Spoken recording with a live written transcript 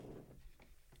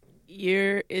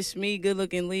It's me, Good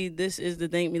Looking Lee. This is the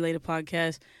Thank Me Later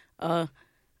podcast. I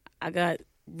got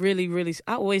really,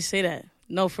 I always say that.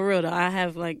 No, for real though. I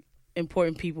have like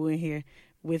important people in here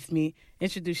with me.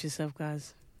 Introduce yourself,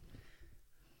 guys.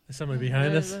 Is somebody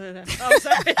behind us? Oh,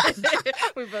 sorry.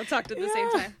 We both talked at the same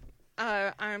time.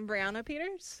 I'm Brianna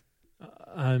Peters.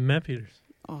 I'm Matt Peters.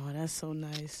 Oh, that's so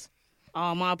nice.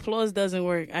 Oh, my applause doesn't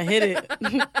work. I hit it.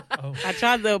 Oh. I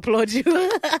tried to applaud you.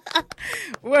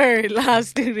 Word, live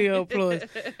studio applause.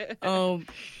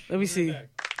 Let me see.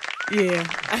 Yeah,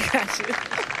 I got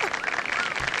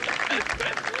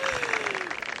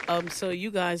you. So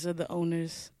you guys are the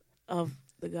owners of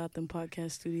the Gotham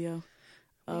Podcast Studio.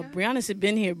 Brianna's had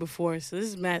been here before, so this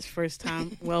is Matt's first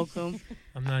time. Welcome.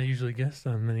 I'm not usually guest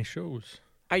on many shows.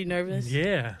 Are you nervous?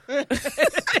 Yeah.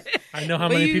 I know how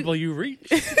many people you reach.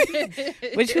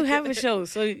 But you have a show,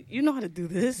 so you know how to do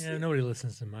this. Yeah, nobody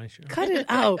listens to my show. Cut it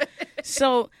out.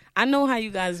 So I know how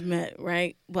you guys met,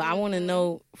 right? But I want to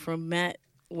know from Matt,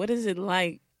 what is it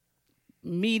like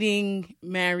meeting,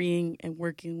 marrying, and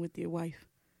working with your wife?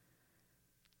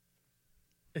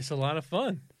 It's a lot of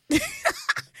fun.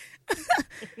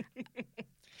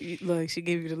 Look, she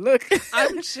gave you the look.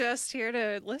 I'm just here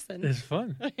to listen. It's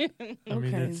fun. I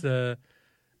mean, it's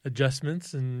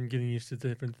adjustments and getting used to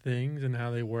different things and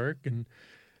how they work and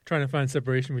trying to find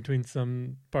separation between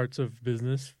some parts of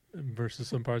business versus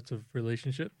some parts of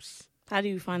relationships. How do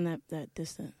you find that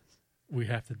distance? We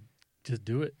have to just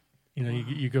do it. You know,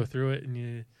 you go through it and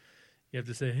you have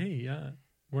to say, hey,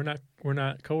 we're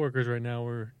not coworkers right now.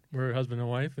 We're husband and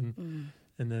wife, and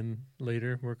then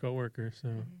later we're coworkers. So,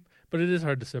 but it is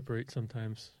hard to separate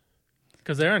sometimes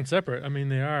because they aren't separate. I mean,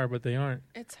 they are, but they aren't.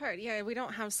 It's hard. Yeah, we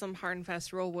don't have some hard and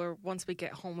fast rule where once we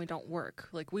get home we don't work.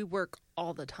 Like we work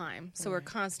all the time, so we're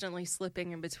constantly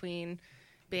slipping in between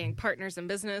being partners in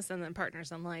business and then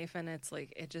partners in life, and it's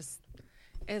like it just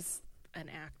is an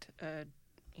act,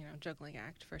 juggling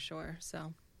act for sure.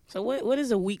 So what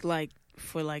is a week like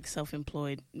for like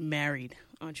self-employed married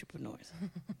entrepreneurs?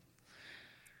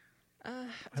 I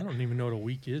don't even know what a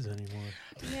week is anymore.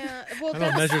 Yeah, well, I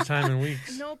don't measure time in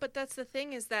weeks. No, but that's the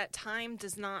thing is that time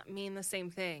does not mean the same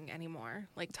thing anymore.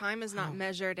 Like time is not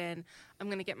measured in I'm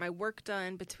going to get my work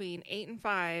done between 8 and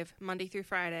 5 Monday through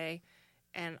Friday,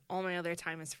 and all my other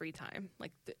time is free time.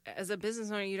 Like as a business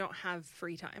owner, you don't have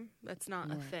free time. That's not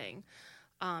a thing.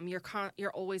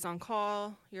 You're always on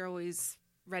call. You're always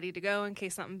ready to go in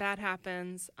case something bad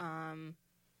happens.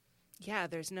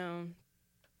 There's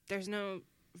no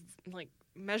like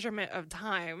measurement of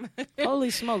time. Holy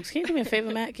smokes! Can you do me a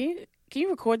favor, Matt? Can you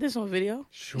record this on video?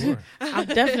 Sure. I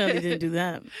definitely didn't do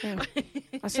that. Yeah.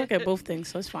 I suck at both things,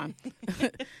 so it's fine.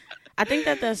 I think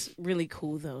that's really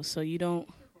cool though. So you don't.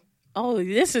 Oh,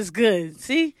 this is good.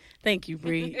 See, thank you,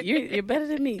 Bree. You're better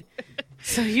than me.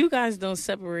 So you guys don't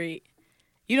separate.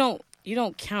 You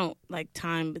don't count like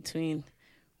time between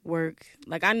work.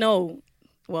 Like I know.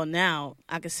 Well, now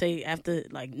I could say after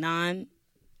like 9,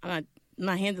 I'm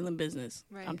not handling business.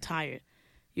 Right. I'm tired.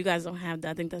 You guys don't have that.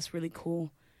 I think that's really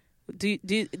cool.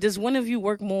 Does one of you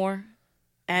work more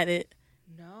at it?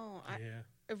 No.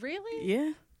 Yeah. Really?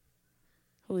 Yeah.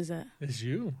 Who is that? It's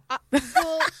you.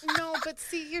 Well, no, but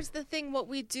see, here's the thing. What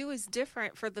we do is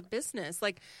different for the business.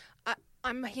 Like,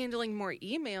 I'm handling more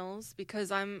emails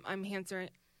because I'm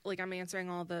answering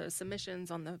all the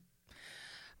submissions on the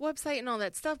website and all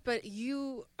that stuff, but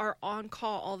you are on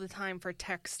call all the time for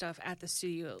tech stuff at the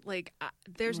studio. Like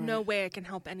there's no way I can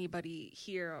help anybody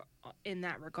here in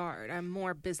that regard. I'm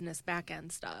more business back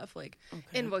end stuff, like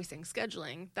invoicing,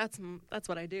 scheduling. That's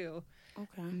what I do.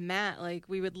 Okay. Matt, like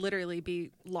we would literally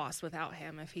be lost without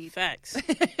him if he facts.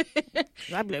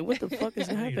 I'd be like, what the fuck is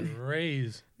happening?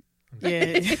 Raise.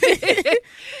 Yeah.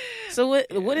 So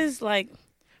what is like?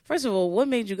 First of all, what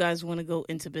made you guys want to go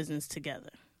into business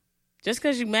together? Just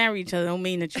because you marry each other don't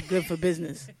mean that you're good for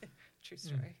business. True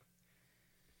story.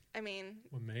 I mean...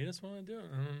 What made us want to do it?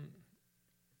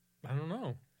 I don't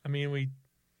know. I mean, we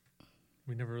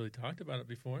never really talked about it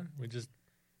before.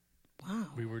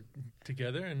 We were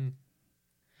together and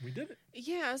we did it.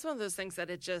 Yeah, it was one of those things that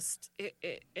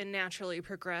it naturally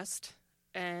progressed.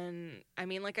 And, I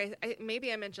mean, like I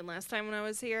maybe I mentioned last time when I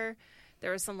was here,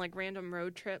 there was some, like, random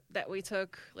road trip that we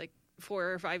took, like,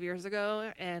 4 or 5 years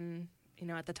ago, and...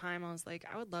 at the time I was like,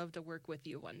 I would love to work with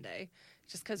you one day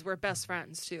just because we're best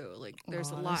friends too. Like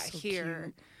there's a lot so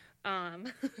here.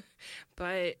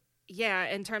 But yeah,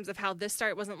 in terms of how this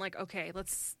started, it wasn't like, okay,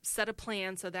 let's set a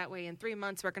plan. So that way in 3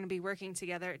 months, we're going to be working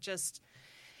together. It just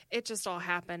all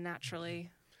happened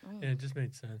naturally. Yeah, it just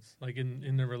made sense. Like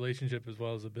in the relationship as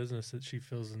well as the business, that she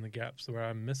fills in the gaps where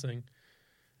I'm missing.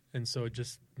 And so it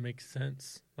just makes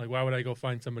sense. Like, why would I go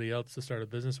find somebody else to start a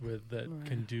business with that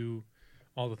can do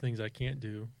all the things I can't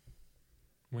do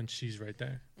when she's right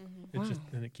there? It just,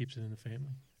 and it keeps it in the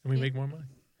family. And we make more money.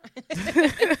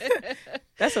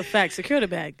 That's a fact. Secure the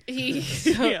bag.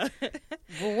 Yeah.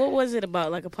 Well, what was it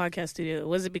about, like, a podcast studio?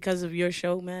 Was it because of your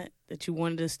show, Matt, that you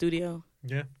wanted a studio?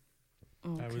 Yeah.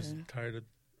 Okay. I was tired of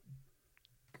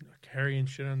carrying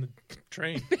shit on the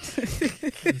train.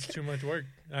 It's too much work.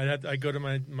 I go to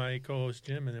my co-host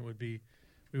Jim, and we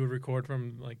would record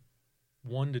from like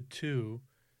 1 to 2,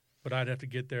 but I'd have to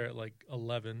get there at like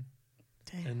 11.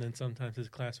 Damn. And then sometimes his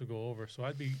class would go over. So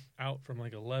I'd be out from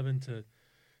like 11 to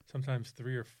sometimes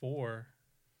 3 or 4,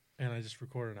 and I just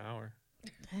recorded an hour.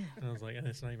 Damn. And I was like, and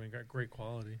it's not even got great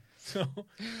quality. So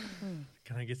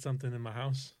can I get something in my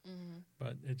house?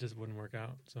 But it just wouldn't work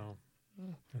out. So,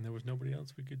 and there was nobody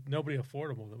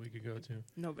affordable that we could go to,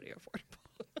 Nobody affordable.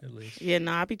 at least. Yeah,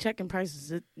 no, I be checking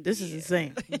prices. This is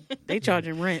insane. They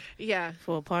charging rent Yeah.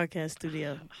 for a podcast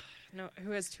studio. No,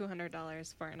 who has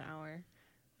 $200 for an hour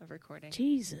of recording?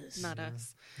 Jesus. Not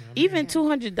us. Even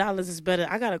 $200 is better.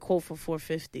 I got a quote for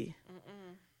 $450,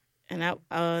 and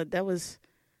that was,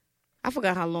 I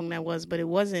forgot how long that was, but it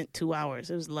wasn't 2 hours.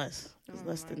 It was less. It was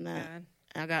less than that. God.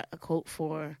 I got a quote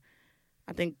for,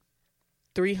 I think,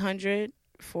 $300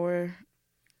 for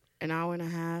an hour and a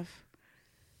half,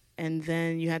 and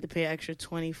then you had to pay extra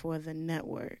 $20 for the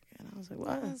network. And I was like,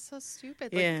 what? That's so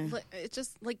stupid. Yeah. It's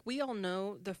just like we all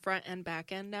know the front and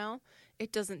back end now.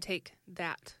 It doesn't take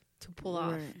that to pull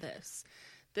off Right. this.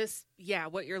 This, yeah,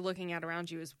 what you're looking at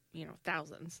around you is,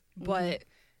 thousands. But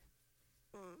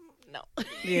no.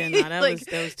 Yeah, no, that was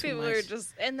too people much. are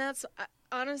just, and that's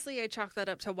honestly, I chalk that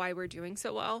up to why we're doing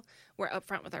so well. We're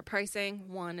upfront with our pricing.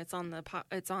 One, it's on the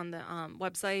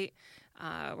website.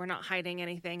 We're not hiding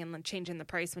anything and then changing the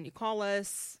price when you call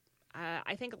us.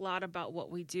 I think a lot about what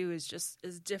we do is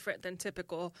different than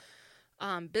typical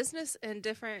business and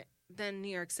different than New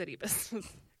York City business,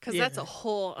 because that's a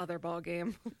whole other ball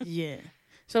game. Yeah.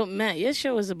 So, Matt, your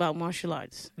show is about martial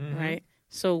arts, right?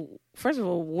 So, first of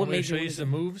all, what Want me made to show you you some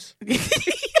moves?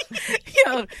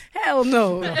 Yo, hell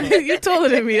no. You taller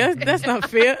than me. That's not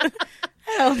fair.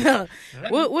 Hell no.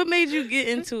 What made you get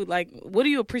into, like, what do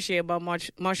you appreciate about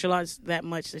martial arts that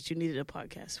much that you needed a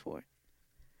podcast for?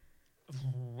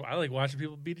 I like watching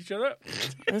people beat each other up.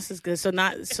 This is good. So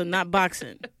not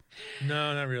boxing.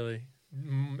 No, not really.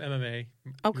 MMA,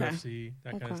 Okay. UFC,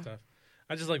 that kind of stuff.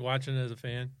 I just like watching it as a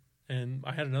fan. And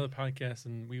I had another podcast,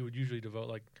 and we would usually devote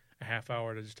like a half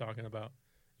hour to just talking about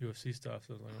UFC stuff.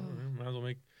 So I was like, might as well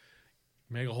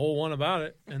make a whole one about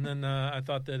it. And then I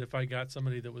thought that if I got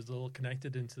somebody that was a little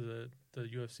connected into the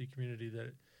UFC community,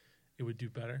 that it would do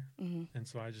better. And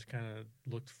so I just kind of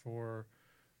looked for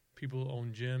people who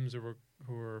own gyms or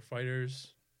who are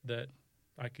fighters that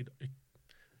I could.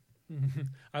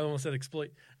 I almost said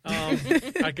exploit.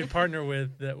 I could partner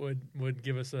with that would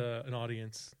give us an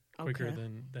audience quicker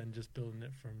than just building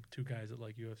it from two guys that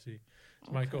like UFC.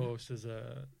 So my co-host is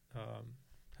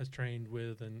has trained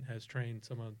with and has trained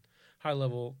some high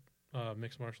level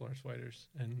mixed martial arts fighters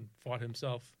and fought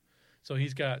himself. So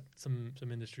he's got some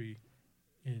industry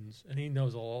ins, and he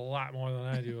knows a lot more than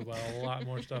I do about a lot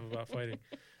more stuff about fighting.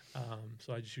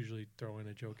 So I just usually throw in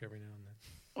a joke every now and then.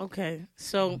 Okay.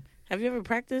 So have you ever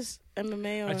practiced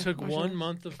MMA? Or I took martial 1 arts?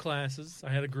 month of classes.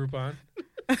 I had a group on.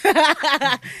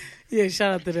 Yeah,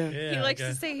 shout out to them. Yeah, He likes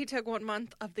to say he took 1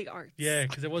 month of the arts. Yeah,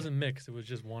 because it wasn't mixed. It was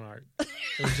just one art.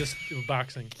 It was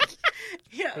boxing.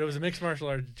 Yeah. But it was a mixed martial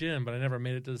arts gym, but I never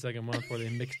made it to the second month where they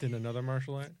mixed in another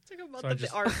martial art. Took a month So I of the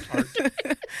just art.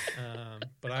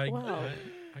 But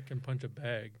I can punch a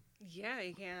bag. Yeah,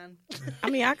 you can. I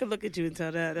mean, I could look at you and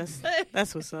tell that.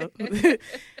 That's what's up.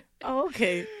 Oh,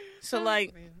 okay. So,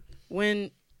 like,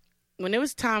 when it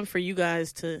was time for you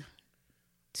guys to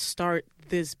start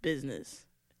this business,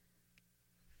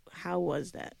 how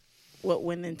was that? What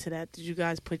went into that? Did you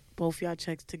guys put both y'all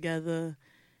checks together?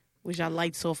 Was y'all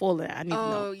lights off? All of that. I need to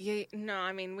know. Oh, yeah. No,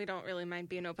 I mean, we don't really mind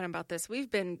being open about this. We've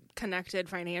been connected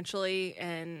financially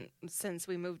and since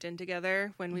we moved in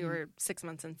together when we were 6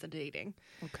 months into dating.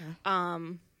 Okay.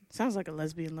 Sounds like a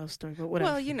lesbian love story, but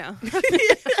whatever. Well, you know.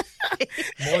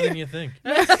 More than you think.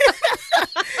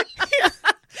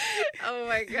 Oh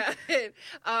my God.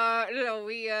 No,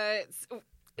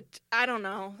 I don't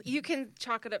know. You can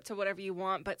chalk it up to whatever you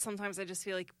want, but sometimes I just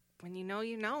feel like when you know,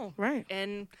 you know. Right.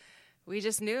 And we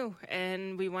just knew,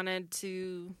 and we wanted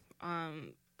to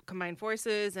combine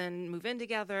forces and move in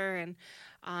together, and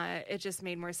it just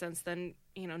made more sense than,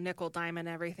 nickel, dime,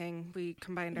 everything. We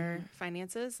combined our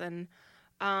finances, and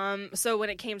so when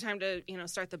it came time to,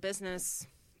 start the business,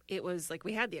 it was like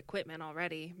we had the equipment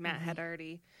already. Matt had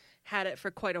already had it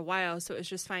for quite a while, so it was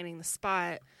just finding the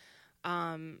spot.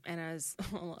 And as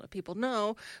a lot of people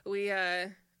know, we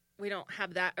don't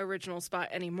have that original spot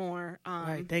anymore.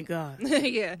 Right, thank God.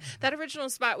 Yeah, that original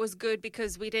spot was good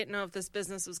because we didn't know if this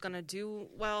business was going to do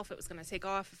well, if it was going to take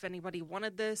off, if anybody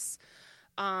wanted this.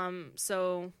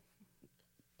 So,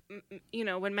 you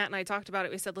know, when Matt and I talked about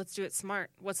it, we said, let's do it smart.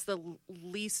 What's the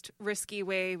least risky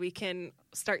way we can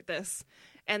start this?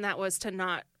 And that was to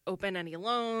not open any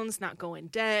loans, not go in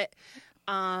debt.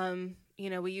 You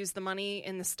know, we used the money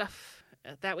in the stuff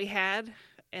that we had,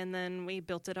 and then we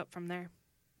built it up from there.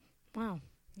 Wow.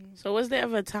 So was there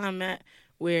ever a time, Matt,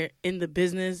 where in the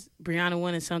business, Brianna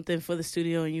wanted something for the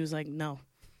studio and you was like, no,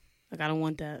 like, I don't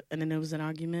want that. And then there was an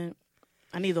argument.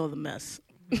 I need all the mess.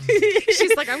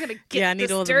 She's like, I'm going to get I need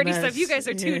this all the dirty mess. stuff. You guys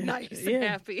are too nice and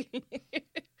happy.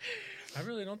 I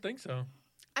really don't think so.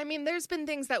 I mean, there's been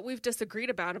things that we've disagreed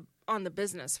about on the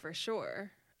business for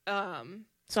sure.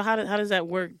 So how does that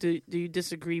work? Do you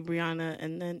disagree, Brianna?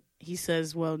 And then he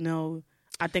says, well, no,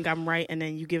 I think I'm right. And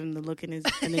then you give him the look and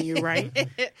then you're right.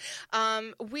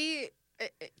 We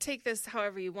take this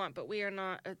however you want, but we are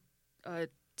not a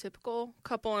typical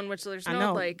couple in which there's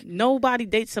no like. Nobody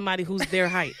dates somebody who's their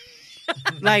height.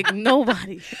 Like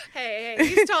nobody. Hey,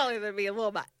 he's taller than me a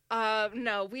little bit.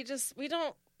 No, we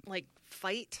don't like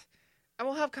fight. And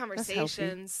we'll have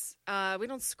conversations. We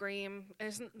don't scream.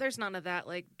 There's none of that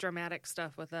like dramatic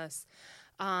stuff with us.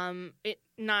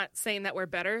 Not saying that we're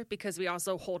better because we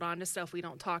also hold on to stuff. We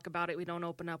don't talk about it. We don't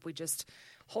open up. We just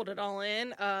hold it all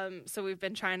in. So we've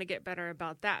been trying to get better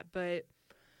about that. But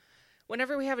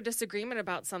whenever we have a disagreement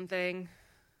about something,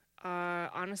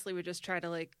 honestly, we just try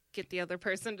to like get the other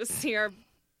person to see our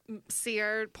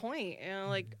point, you know,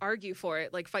 like argue for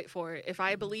it, like fight for it. If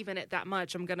I believe in it that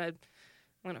much, I'm gonna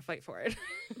fight for it.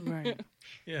 Right.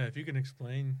 Yeah, if you can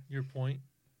explain your point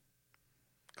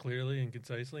clearly and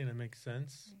concisely and it makes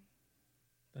sense,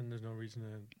 then there's no reason to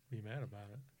be mad about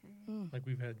it. Like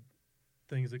we've had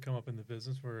things that come up in the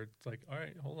business where it's like, all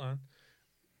right, hold on,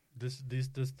 this, and then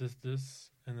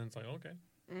it's like, okay.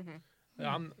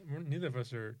 Neither of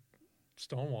us are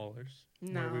stonewallers.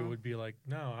 No. Where we would be like,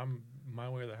 no, I'm my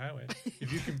way or the highway.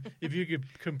 if you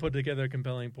can put together a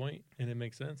compelling point and it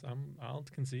makes sense, I'll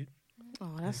concede.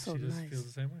 Oh, that's so she nice. just feels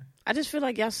the same way. I just feel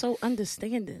like y'all so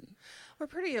understanding. We're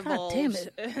pretty God evolved damn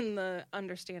it. in the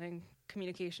understanding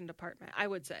communication department, I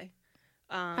would say.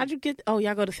 How'd you get? Oh,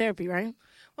 y'all go to therapy, right?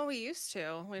 Well, we used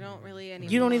to. We don't really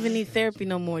anymore. You don't even need therapy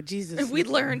no more. Jesus. We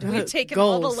learned. We've taken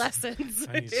all the Goals. lessons.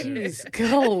 I need therapy. Jeez,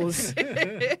 goals.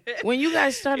 When you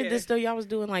guys started this, though, y'all was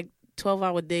doing like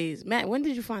 12-hour days. Matt, when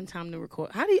did you find time to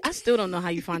record? I still don't know how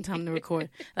you find time to record.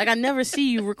 Like, I never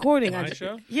see you recording. My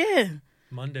show? Yeah.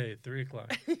 Monday,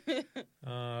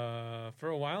 3:00. For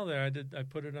a while there, I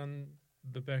put it on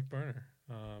the back burner.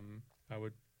 I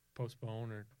would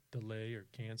postpone or delay or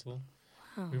cancel.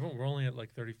 Wow. We're only at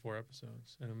like 34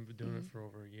 episodes, and I've been doing it for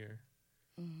over a year.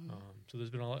 So there's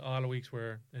been a lot of weeks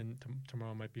where, and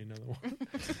tomorrow might be another one,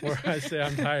 where I say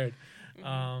I'm tired.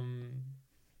 Yeah,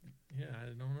 I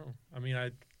don't know. I mean,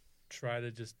 I try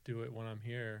to just do it when I'm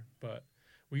here, but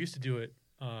we used to do it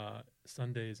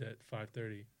Sundays at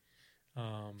 5:30.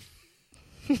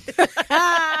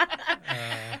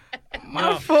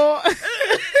 My fault.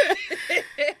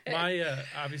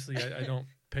 Obviously, I don't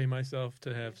pay myself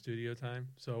to have studio time,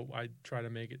 so I try to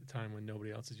make it the time when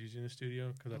nobody else is using the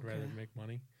studio because I'd rather make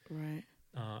money. Right.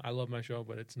 I love my show,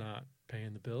 but it's not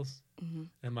paying the bills.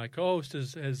 And my co-host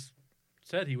has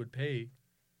said he would pay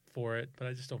for it, but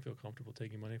I just don't feel comfortable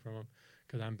taking money from him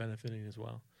because I'm benefiting as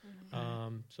well.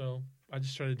 So I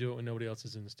just try to do it when nobody else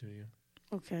is in the studio.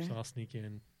 Okay. So I'll sneak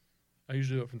in. I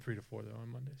usually do it from 3 to 4 though on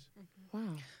Mondays.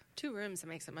 Wow. 2 rooms, it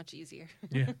makes it much easier.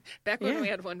 Yeah. Back when we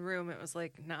had 1 room, it was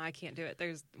like, no, I can't do it.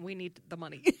 We need the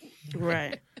money.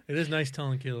 Right. It is nice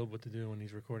telling Caleb what to do when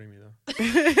he's recording me though.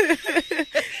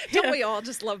 Don't we all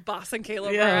just love bossing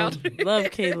Caleb Yeah, around?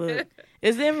 love Caleb.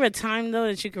 Is there ever a time though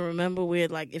that you can remember where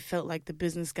like it felt like the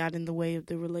business got in the way of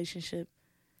the relationship?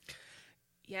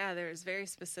 Yeah, there's very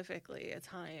specifically a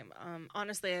time.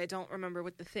 Honestly, I don't remember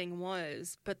what the thing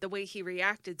was, but the way he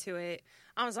reacted to it,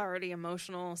 I was already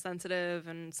emotional, sensitive,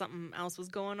 and something else was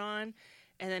going on.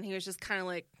 And then he was just kind of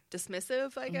like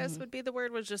dismissive, I guess would be the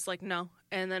word, was just like, no,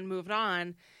 and then moved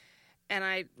on. And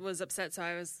I was upset, so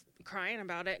I was crying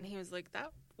about it. And he was like,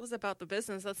 that was about the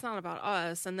business. That's not about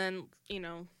us. And then,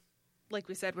 like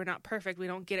we said, we're not perfect. We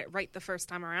don't get it right the first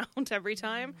time around every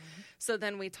time. So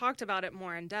then we talked about it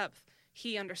more in depth.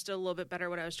 He understood a little bit better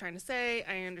what I was trying to say.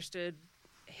 I understood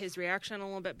his reaction a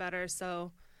little bit better.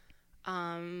 So,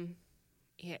 yeah,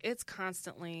 it's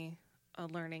constantly a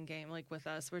learning game. Like with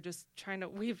us, we're just trying to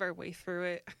weave our way through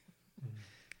it.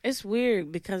 It's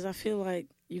weird because I feel like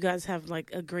you guys have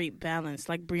like a great balance.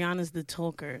 Like Brianna's the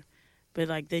talker, but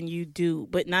like then you do,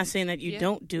 but not saying that you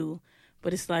don't do,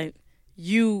 but it's like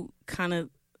you kind of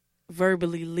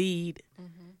verbally lead,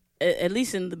 at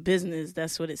least in the business.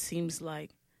 That's what it seems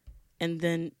like. And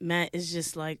then Matt is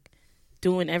just like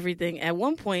doing everything. At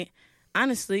one point,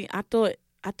 honestly, I thought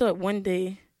one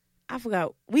day, I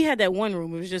forgot, we had that one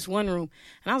room. It was just one room.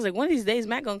 And I was like, one of these days,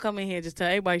 Matt gonna come in here and just tell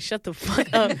everybody, shut the fuck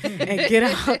up and get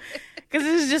out. Because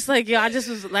it was just like, yo, I just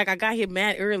was like, I got here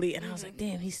mad early. And I was like,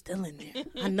 damn, he's still in there.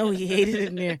 I know he hated it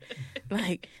in there.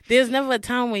 Like, there's never a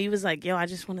time where he was like, yo, I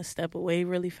just want to step away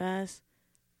really fast.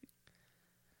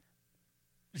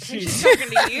 She's talking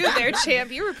to you there, champ.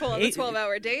 You were pulling the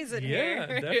 12-hour days in here.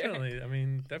 Yeah, definitely. I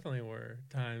mean, definitely were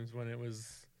times when it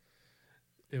was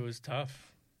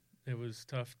tough. It was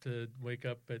tough to wake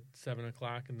up at 7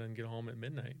 o'clock and then get home at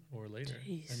midnight or later.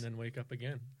 Jeez. And then wake up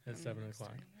again at 7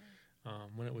 o'clock.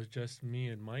 When it was just me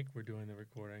and Mike were doing the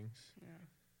recordings. Yeah.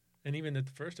 And even at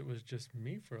first it was just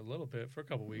me for a little bit, for a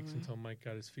couple weeks, until Mike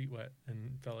got his feet wet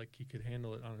and felt like he could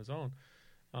handle it on his own.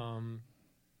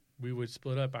 We would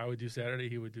split up. I would do Saturday,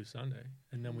 he would do Sunday.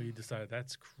 And then we decided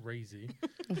that's crazy.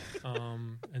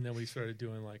 And then we started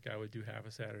doing like, I would do half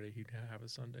a Saturday, he'd have a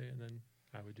Sunday, and then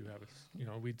I would do half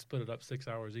a, we'd split it up 6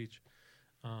 hours each.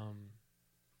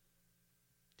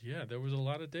 Yeah, there was a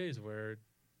lot of days where,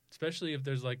 especially if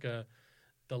there's like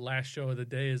the last show of the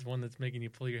day is one that's making you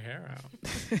pull your hair out.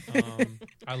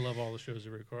 I love all the shows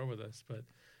that record with us, but,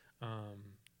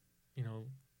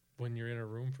 when you're in a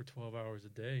room for 12 hours a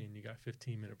day and you got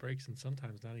 15-minute breaks, and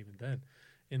sometimes not even then.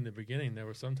 In the beginning, there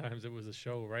were sometimes it was a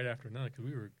show right after another because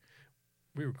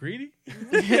we were greedy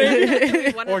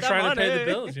or trying to pay the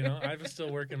bills. I was still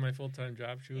working my full-time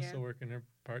job. She was still working her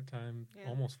part-time,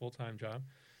 almost full-time job.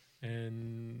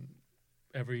 And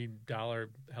every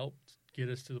dollar helped get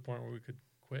us to the point where we could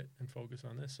quit and focus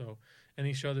on this. So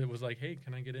any show that was like, hey,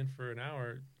 can I get in for an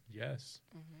hour? Yes.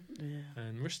 Yeah.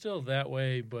 And we're still that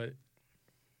way, but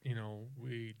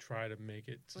we try to make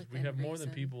it. We have more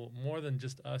than people, more than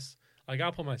just us. Like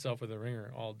I'll put myself with a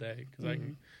ringer all day because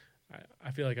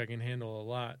I feel like I can handle a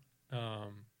lot,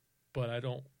 but I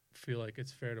don't feel like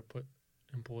it's fair to put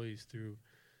employees through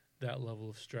that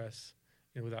level of stress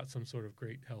without some sort of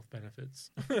great health benefits.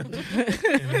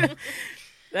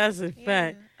 That's a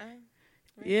fact.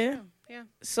 Yeah.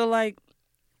 So like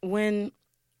when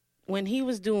he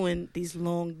was doing these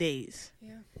long days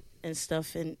and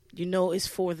stuff, and it's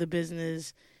for the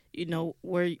business,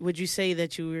 where would you say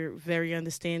that you were very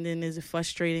understanding? Is it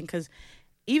frustrating? Because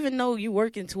even though you're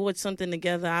working towards something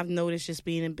together, I've noticed just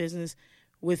being in business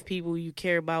with people you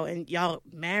care about, and y'all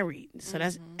married, so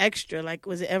that's extra. Like,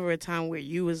 was it ever a time where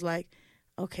you was like,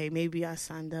 okay, maybe I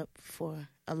signed up for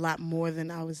a lot more than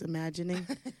I was imagining?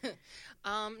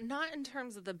 Not in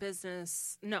terms of the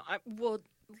business. No,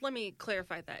 let me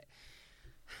clarify that.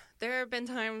 There have been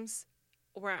times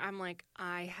where I'm like,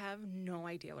 I have no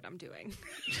idea what I'm doing.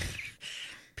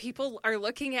 People are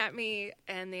looking at me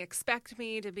and they expect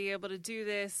me to be able to do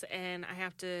this, and I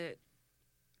have to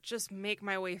just make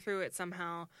my way through it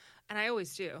somehow. And I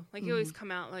always do. Like, you always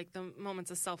come out, like, the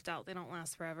moments of self-doubt, they don't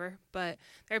last forever. But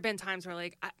there have been times where,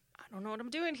 like, I don't know what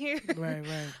I'm doing here. Right.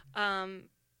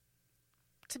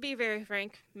 To be very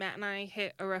frank, Matt and I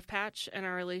hit a rough patch in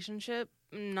our relationship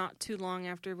not too long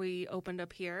after we opened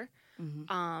up here.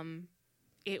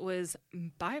 It was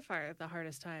by far the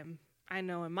hardest time I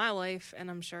know in my life, and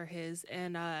I'm sure his.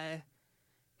 And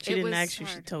she didn't ask you;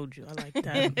 she told you. I like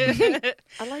that.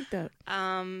 I like that.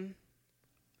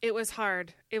 It was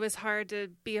hard. It was hard to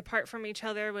be apart from each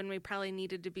other when we probably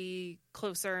needed to be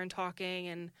closer and talking,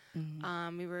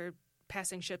 and we were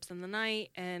passing ships in the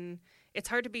night, and it's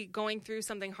hard to be going through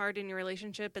something hard in your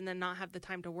relationship and then not have the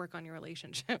time to work on your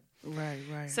relationship.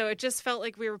 Right. So it just felt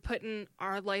like we were putting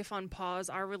our life on pause,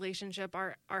 our relationship,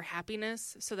 our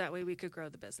happiness, so that way we could grow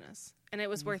the business. And it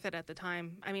was worth it at the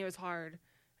time. I mean, it was hard.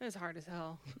 It was hard as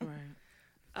hell.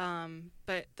 Right.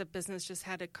 But the business just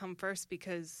had to come first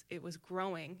because it was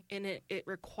growing, and it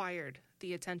required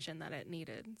the attention that it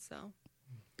needed. So.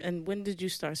 And when did you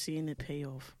start seeing it pay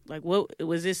off? Like, what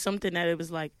was this something that it was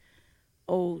like,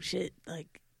 oh shit,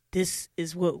 like this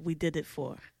is what we did it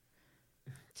for?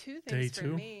 Two things Day for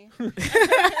two? me. There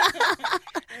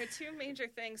are two major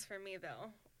things for me,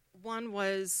 though. One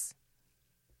was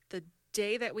the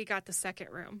day that we got the second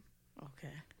room.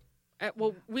 Okay.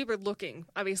 Well, we were looking,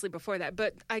 obviously, before that.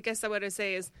 But I guess what I would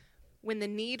say is when the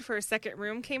need for a second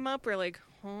room came up, we're like,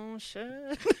 oh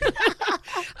shit.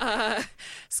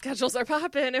 Schedules are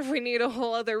popping if we need a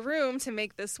whole other room to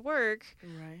make this work.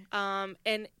 Right.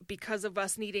 And because of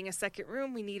us needing a second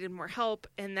room, we needed more help.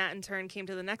 And that in turn came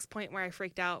to the next point where I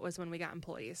freaked out was when we got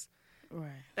employees. Right.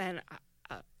 And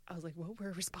I was like, well,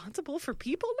 we're responsible for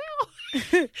people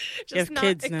now. Just not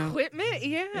kids now. equipment.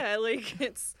 Yeah. Like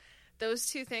it's those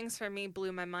two things for me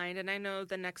blew my mind. And I know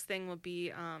the next thing will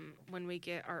be when we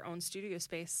get our own studio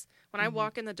space. When I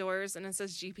walk in the doors and it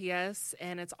says GPS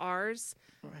and it's ours,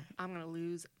 Right. I'm going to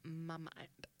lose my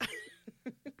mind.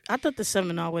 I thought the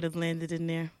seminar would have landed in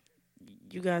there.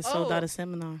 You guys sold out a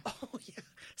seminar. Oh, yeah.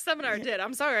 Seminar did.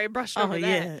 I'm sorry I brushed Oh, over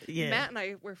that. yeah. Matt and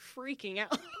I were freaking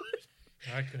out.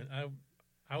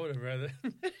 I would have rather.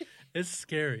 It's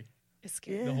scary. It's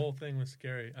scary. Yeah. The whole thing was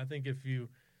scary. I think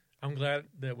I'm glad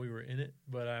that we were in it,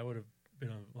 but I would have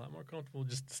been a lot more comfortable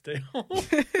just to stay home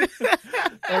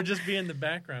or just be in the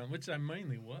background, which I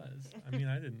mainly was. I mean,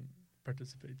 I didn't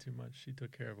participate too much. She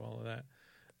took care of all of that,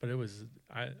 but it was.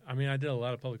 I mean, I did a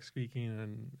lot of public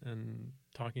speaking and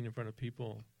talking in front of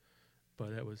people,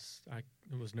 but it was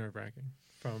nerve wracking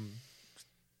from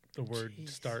the word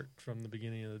start from the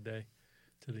beginning of the day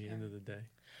to the end of the day.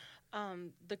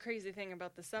 The crazy thing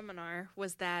about the seminar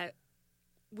was that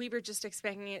we were just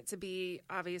expecting it to be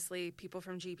obviously people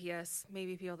from GPS,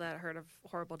 maybe people that heard of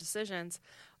Horrible Decisions.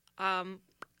 We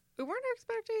weren't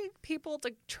expecting people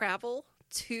to travel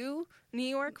to New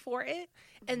York for it.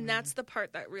 And that's the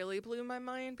part that really blew my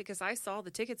mind because I saw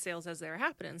the ticket sales as they were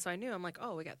happening. So I knew, I'm like,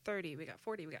 oh, we got 30, we got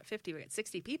 40, we got 50, we got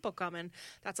 60 people coming.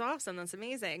 That's awesome. That's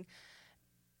amazing.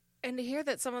 And to hear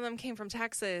that some of them came from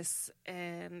Texas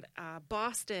and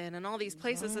Boston and all these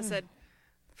places, I said,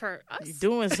 for us. You're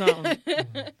doing something.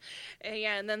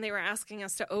 Yeah, and then they were asking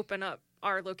us to open up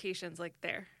our locations like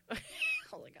there. I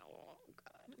was like, oh,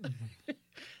 God.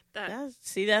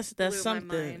 That's blew something.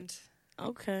 my mind.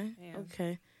 Okay. Yeah.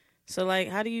 Okay. So like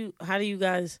how do you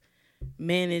guys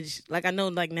manage, like I know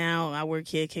like now I work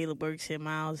here, Caleb works here,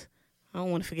 Miles. I don't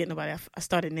want to forget nobody. I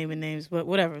started naming names, but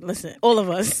whatever. Listen, all of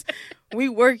us, we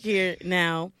work here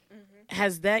now. Mm-hmm.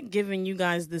 Has that given you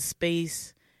guys the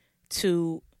space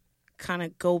to kind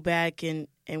of go back and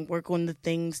work on the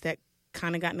things that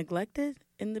kind of got neglected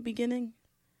in the beginning?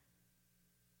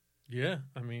 Yeah,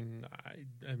 I mean, I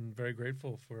am very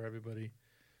grateful for everybody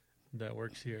that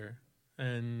works here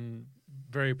and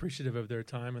very appreciative of their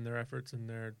time and their efforts and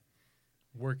their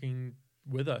working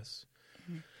with us.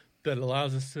 Mm-hmm. That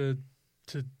allows us to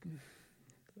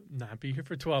not be here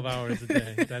for 12 hours a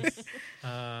day. That's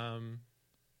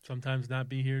sometimes not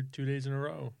be here 2 days in a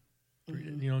row.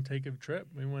 Mm-hmm. Take a trip.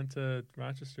 We went to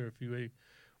Rochester a few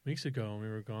weeks ago, and we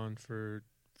were gone for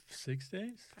 6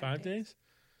 days, 5 days.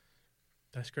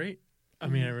 That's great. I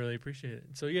mean, I really appreciate it.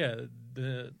 So yeah,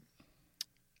 the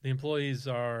employees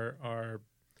are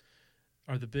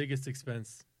the biggest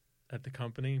expense at the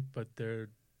company, but they're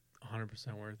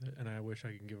 100% worth it, and I wish I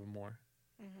could give them more.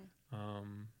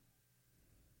 Mm-hmm.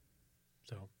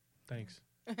 So thanks.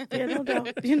 Yeah, no doubt.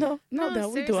 No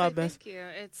doubt. We do our best. Thank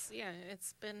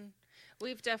you.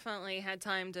 We've definitely had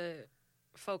time to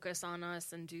focus on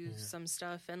us and do some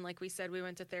stuff. And like we said, we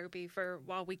went to therapy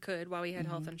while we had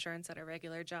health insurance at our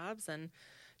regular jobs, and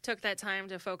took that time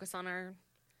to focus on our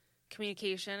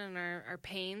communication and our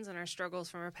pains and our struggles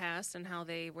from our past and how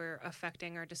they were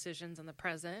affecting our decisions in the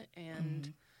present.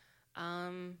 And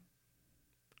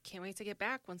can't wait to get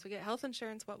back once we get health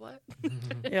insurance. What?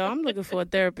 Yeah, I'm looking for a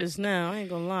therapist now. I ain't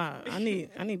gonna lie. I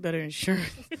need better insurance.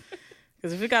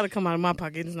 Because if it got to come out of my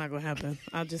pocket, it's not gonna happen.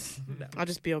 I'll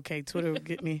just be okay. Twitter will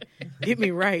get me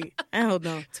right. Hell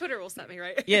no. Twitter will set me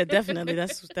right. Yeah, definitely.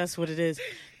 That's what it is.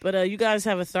 But you guys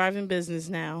have a thriving business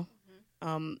now.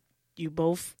 You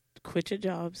both quit your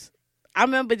jobs. I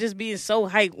remember just being so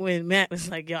hyped when Matt was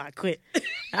like, "Yo, I quit."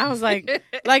 I was like,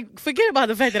 forget about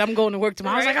the fact that I'm going to work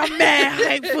tomorrow. I was like, I'm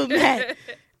mad hyped for Matt.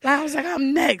 I was like,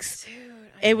 I'm next.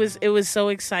 Dude, it was so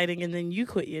exciting. And then you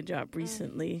quit your job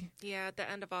recently. Yeah, at the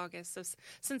end of August. So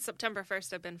since September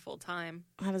 1st, I've been full time.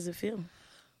 How does it feel?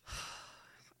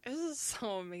 This is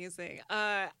so amazing.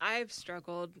 I've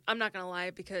struggled. I'm not gonna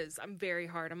lie because I'm very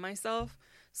hard on myself.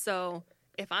 So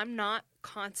if I'm not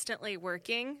constantly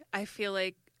working, I feel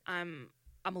like I'm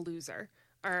a loser.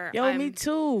 Or me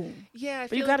too. Yeah,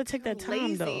 but you got to take that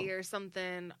time lazy though, or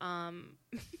something. I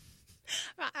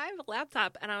have a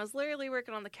laptop, and I was literally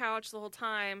working on the couch the whole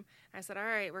time. I said, "All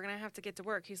right, we're gonna have to get to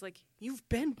work." He's like, "You've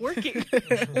been working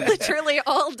literally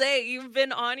all day. You've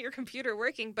been on your computer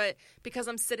working." But because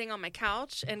I'm sitting on my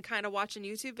couch and kind of watching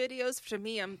YouTube videos, to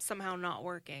me, I'm somehow not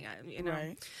working.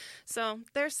 Right. So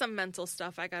there's some mental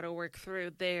stuff I got to work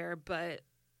through there, but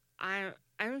I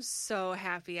I'm so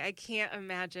happy. I can't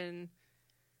imagine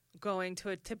going to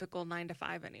a typical 9 to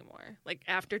 5 anymore. Like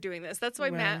after doing this, that's why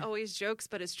Right. Matt always jokes,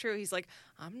 but it's true. He's like,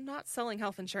 I'm not selling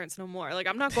health insurance no more. Like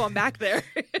I'm not going back there.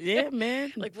 Yeah,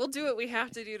 man. Like we'll do what we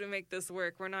have to do to make this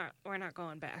work. We're not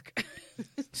going back.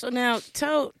 So now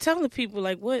tell the people,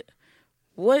 like,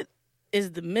 what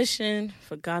is the mission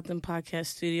for Gotham Podcast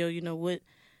Studio? You know,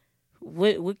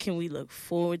 what can we look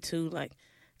forward to? Like,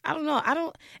 I don't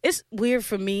know. It's weird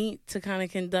for me to kind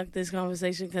of conduct this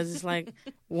conversation because it's like,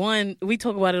 one, we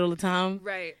talk about it all the time.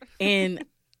 Right. And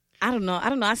I don't know.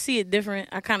 I see it different.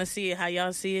 I kind of see it how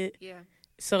y'all see it. Yeah.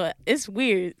 So it's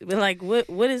weird. But like,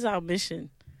 what is our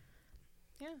mission?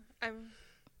 Yeah.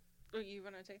 Oh, you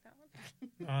want to take that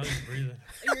one? I'm just breathing.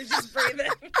 You're just breathing.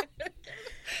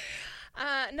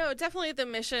 No, definitely the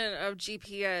mission of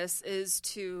GPS is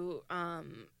to,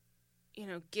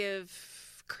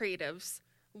 give creatives,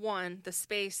 one, the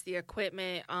space, the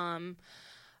equipment,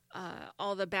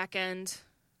 all the back end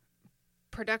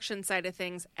production side of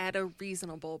things at a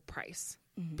reasonable price.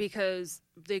 Because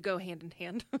they go hand in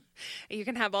hand. You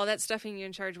can have all that stuff and you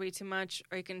can charge way too much,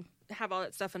 or you can have all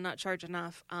that stuff and not charge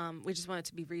enough. We just want it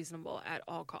to be reasonable at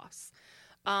all costs.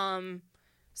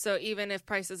 So even if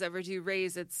prices ever do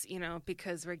raise, it's,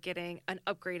 because we're getting an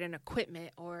upgrade in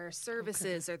equipment or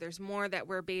services, or there's more that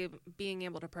we're being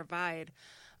able to provide.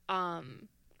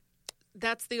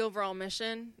 That's the overall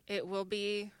mission. It will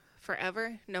be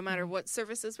forever, no matter what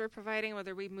services we're providing,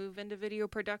 whether we move into video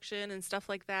production and stuff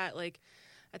like that. Like,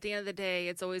 at the end of the day,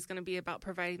 it's always going to be about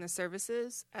providing the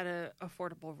services at an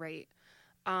affordable rate.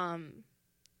 I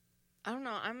don't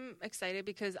know. I'm excited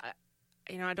because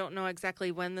I don't know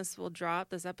exactly when this will drop,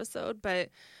 this episode, but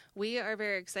we are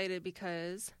very excited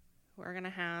because we're going to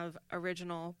have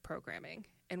original programming,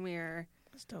 and we are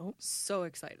That's dope. so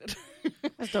excited.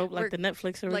 That's dope. Like the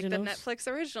Netflix originals. Like the Netflix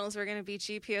originals. We're going to be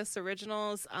GPS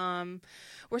originals.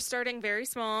 We're starting very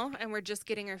small, and we're just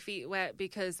getting our feet wet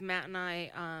because Matt and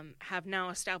I have now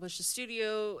established a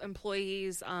studio,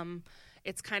 employees.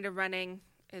 It's kind of running.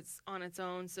 It's on its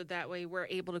own, so that way we're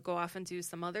able to go off and do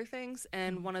some other things,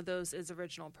 and one of those is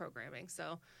original programming.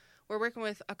 So we're working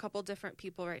with a couple different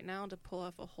people right now to pull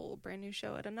off a whole brand new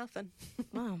show out of nothing.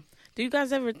 Wow. Do you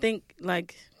guys ever think,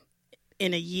 like,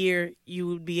 in a year you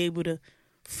would be able to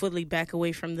fully back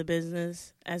away from the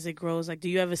business as it grows? Like, do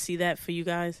you ever see that for you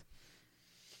guys?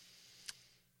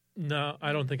 No,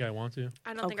 I don't think I want to.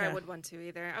 I don't think I Okay. would want to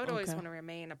either. I would always Okay. want to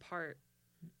remain a part.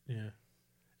 Yeah.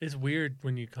 It's weird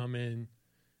when you come in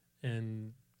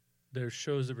and there's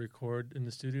shows that record in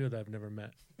the studio that I've never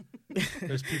met.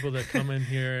 There's people that come in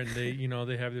here and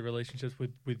they have the relationships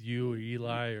with you or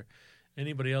Eli or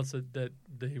anybody else that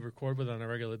they record with on a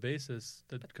regular basis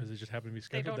because they just happen to be They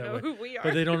scheduled don't that know way. who we are.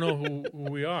 But they don't know who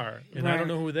we are, and I Right. don't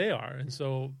know who they are. And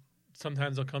so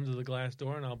sometimes they'll come to the glass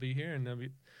door and I'll be here and I'll be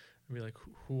like,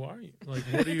 who are you? Like,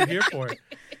 what are you here for?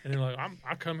 And they're like,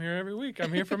 I come here every week.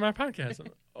 I'm here for my podcast. I'm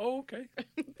like, oh, okay.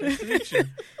 Nice to meet you.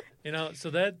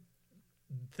 So that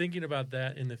thinking about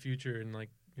that in the future and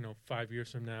 5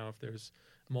 years from now, if there's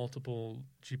multiple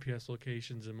GPS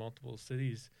locations in multiple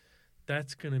cities,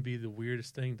 that's going to be the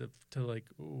weirdest thing to like,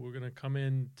 we're going to come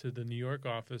into the New York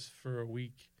office for a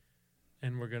week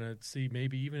and we're going to see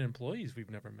maybe even employees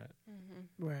we've never met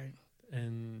Right.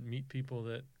 and meet people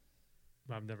that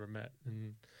I've never met.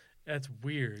 And that's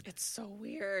weird. It's so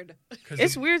weird. 'Cause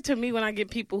It's weird to me when I get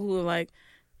people who are like,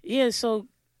 yeah, so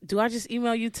do I just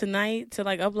email you tonight to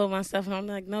like upload my stuff? And I'm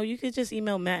like, no, you could just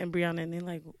email Matt and Brianna. And they're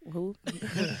like, who?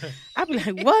 I'd be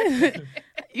like, what?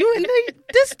 You in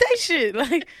this station?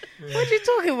 Like, what you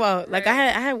talking about? Like, I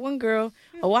had one girl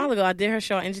a while ago. I did her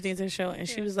show, I engineered her show, and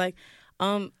she was like,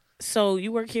 so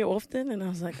you work here often? And I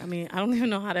was like, I mean, I don't even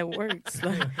know how that works.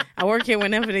 Like, I work here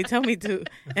whenever they tell me to,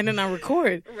 and then I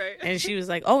record. Right. And she was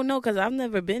like, oh, no, because I've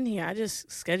never been here. I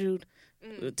just scheduled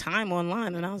time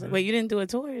online. And I was like, wait, you didn't do a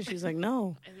tour? And she's like,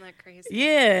 no. Isn't that crazy?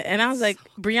 Yeah. And I was like,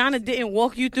 Brianna didn't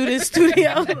walk you through this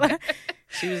studio?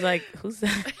 She was like, who's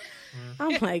that?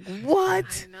 I'm like,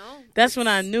 what? I know. That's when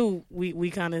I knew we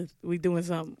doing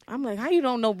something. I'm like, how you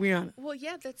don't know Brianna? Well,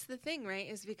 yeah, that's the thing, right?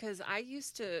 Is because I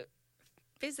used to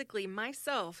physically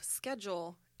myself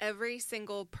schedule every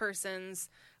single person's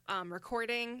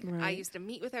recording. Right. I used to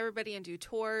meet with everybody and do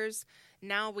tours.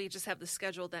 Now we just have the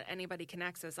schedule that anybody can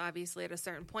access, obviously, at a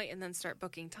certain point and then start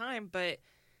booking time. But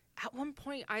at one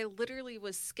point, I literally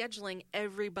was scheduling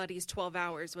everybody's 12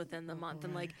 hours within the month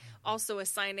and like also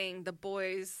assigning the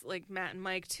boys, like Matt and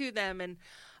Mike, to them. And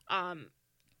I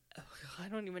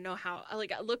don't even know how.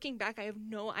 Like, looking back, I have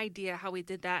no idea how we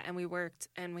did that, and we worked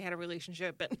and we had a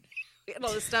relationship and we had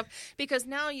all this stuff. Because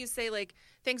now you say like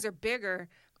things are bigger,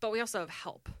 but we also have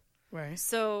help. Right.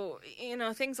 So,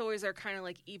 things always are kind of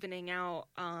like evening out.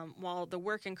 While the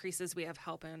work increases, we have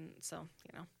help. And so,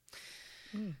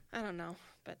 I don't know.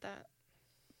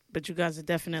 But you guys are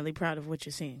definitely proud of what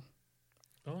you're seeing.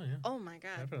 Oh, yeah. Oh, my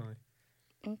God. Definitely.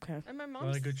 Okay. And my A mom's...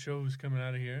 lot of good shows coming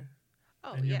out of here.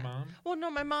 Oh, and yeah. your mom? Well,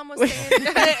 no, my mom was saying...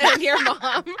 and your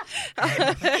mom.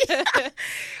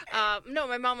 No,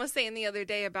 my mom was saying the other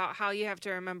day about how you have to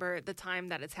remember the time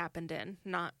that it's happened in.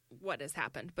 Not what has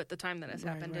happened, but the time that it's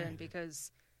happened in.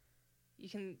 Because you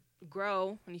can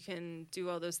grow and you can do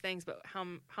all those things, but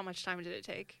how much time did it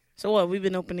take? So what, we've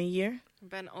been open a year? We've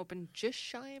been open just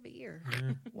shy of a year.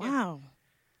 Yeah. Wow.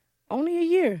 Only a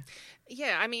year.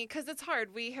 Yeah, I mean, because it's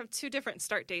hard. We have 2 different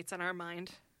start dates on our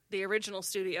mind. The original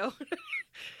studio.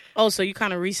 Oh, so you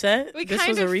kind of reset? We This kind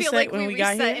was a of reset feel like when we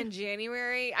got reset here? in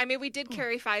January. I mean, we did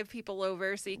carry 5 people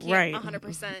over, so you can't Right.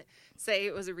 100% say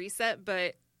it was a reset,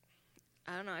 but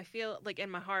I don't know. I feel like in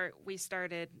my heart, we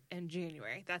started in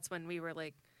January. That's when we were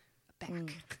like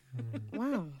back.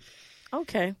 Wow.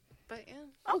 Okay. But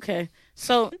yeah. Okay.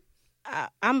 So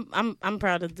I'm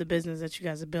proud of the business that you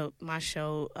guys have built. My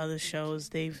show, other shows,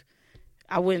 I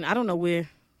don't know where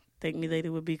Thank Me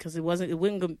Later would be, because it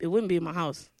wouldn't be in my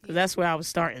house, because that's where I was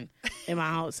starting, in my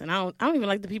house, and I don't even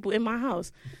like the people in my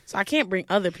house, so I can't bring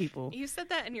other people. You said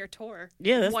that in your tour.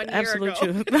 Yeah, that's 1 the year absolute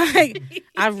ago. truth. Like,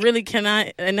 I really cannot,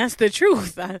 and that's the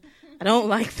truth. I don't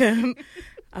like them.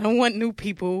 I don't want new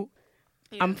people.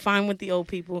 Yeah. I'm fine with the old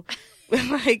people.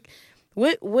 Like,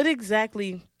 what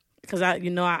exactly? Because I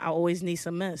always need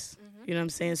some mess. You know what I'm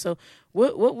saying? So,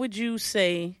 what would you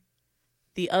say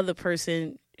the other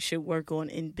person should work on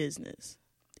in business,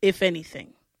 if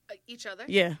anything? Each other?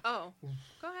 Yeah. Oh.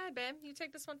 Go ahead, babe. You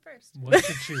take this one first. What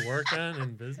should she work on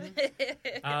in business?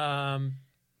 I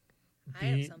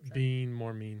have something. Being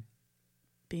more mean.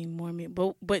 Being more mean,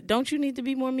 but don't you need to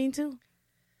be more mean too?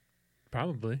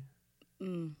 Probably.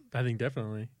 Mm. I think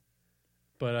definitely.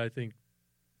 But I think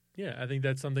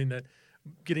that's something that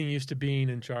getting used to being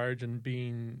in charge and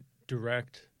being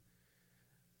direct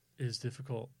is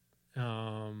difficult.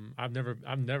 I've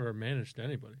never managed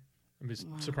anybody. I'm just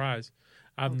surprised.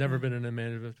 I've never been in a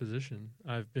management position.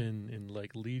 I've been in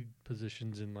like lead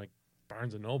positions in like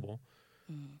Barnes and Noble,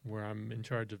 where I'm in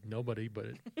charge of nobody, but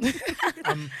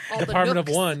I'm department of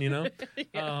one,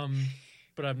 Yeah.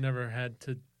 But I've never had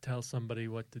to tell somebody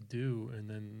what to do, and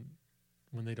then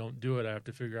when they don't do it, I have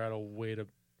to figure out a way to.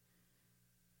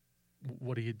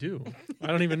 What do you do? I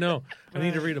don't even know. I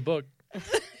need to read a book.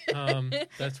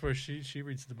 That's where she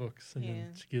reads the books, and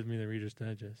then she gives me the Reader's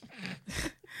Digest.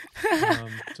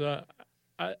 So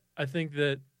I think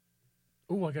that.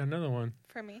 Oh, I got another one.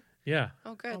 For me? Yeah.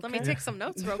 Oh, good. Okay. Let me take some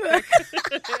notes real quick.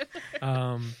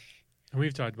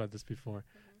 We've talked about this before.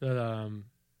 That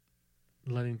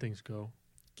letting things go.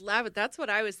 That's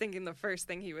what I was thinking the first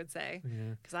thing he would say.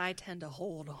 Yeah. Because I tend to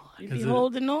hold on. You be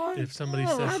holding on. If somebody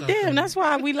says something, damn, that's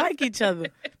why we like each other.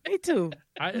 Me too.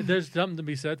 There's something to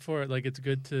be said for it. Like, it's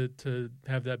good to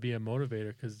have that be a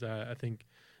motivator, because I think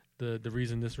the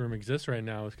reason this room exists right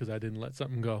now is because I didn't let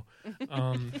something go.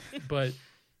 But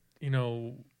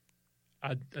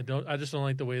I just don't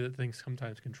like the way that things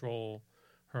sometimes control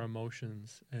her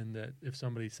emotions, and that if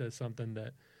somebody says something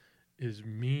that is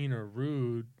mean or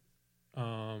rude,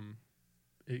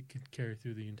 it could carry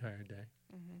through the entire day.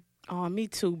 Oh, me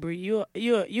too, Bree. You'll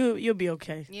be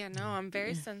okay. Yeah, no, I'm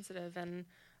very sensitive, and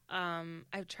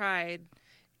I've tried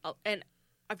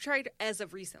as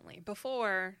of recently.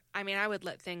 Before, I mean, I would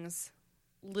let things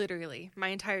literally, my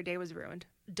entire day was ruined.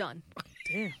 Done.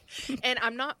 Damn. And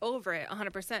I'm not over it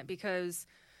 100%, because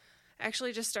I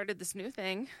actually just started this new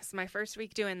thing. It's my first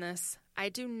week doing this. I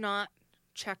do not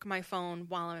check my phone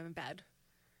while I'm in bed.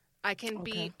 I can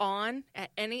be on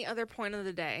at any other point of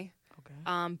the day.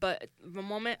 Okay. But the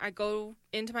moment I go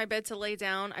into my bed to lay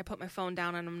down, I put my phone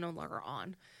down and I'm no longer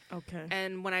on. Okay.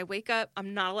 And when I wake up,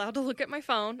 I'm not allowed to look at my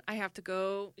phone. I have to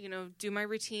go, do my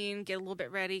routine, get a little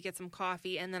bit ready, get some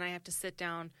coffee, and then I have to sit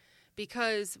down.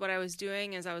 Because what I was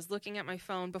doing is I was looking at my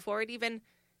phone. Before I'd even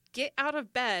get out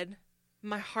of bed,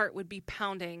 my heart would be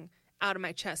pounding out of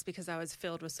my chest because I was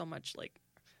filled with so much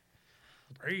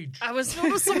Rage. I was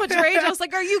filled with so much rage. I was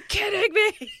like, are you kidding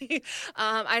me?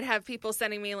 I'd have people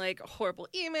sending me like horrible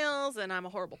emails, and I'm a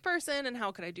horrible person, and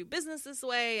how could I do business this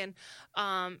way? And,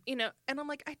 and I'm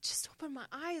like, I just opened my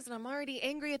eyes and I'm already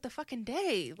angry at the fucking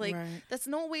day. Like, that's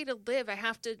no way to live. I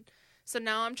have to. So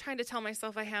now I'm trying to tell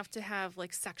myself I have to have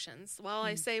like sections. While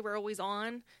I say we're always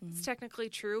on, it's technically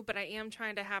true, but I am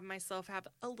trying to have myself have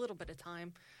a little bit of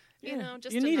time. You know,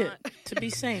 just you to need not it to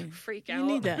be sane. freak out. You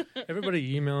need that.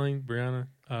 Everybody emailing Brianna,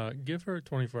 give her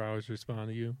 24 hours to respond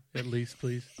to you, at least,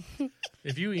 please.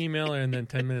 If you email her and then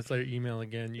 10 minutes later email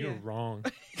again, you're wrong.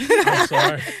 I'm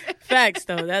sorry. Facts,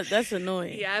 though. That's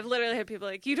annoying. Yeah, I've literally had people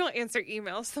like, you don't answer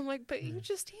emails. So I'm like, but you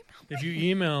just email me. If you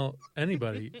email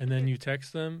anybody and then you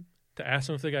text them to ask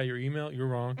them if they got your email, you're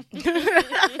wrong.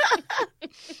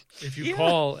 If you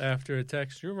call after a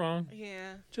text, you're wrong.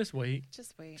 Yeah, Just wait.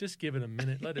 just wait. Just give it a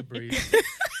minute. Let it breathe.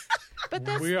 But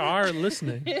that's We are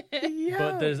listening, Yeah.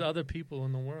 but there's other people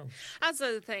in the world. that's the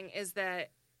other thing is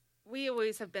that we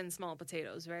always have been small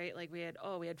potatoes, right? Like we had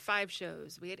 5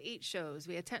 shows, we had 8 shows,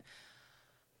 we had 10.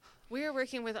 We are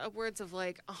working with upwards of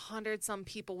like 100 some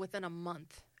people within a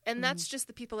month. And that's just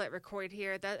the people that record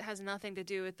here. That has nothing to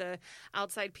do with the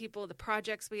outside people, the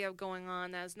projects we have going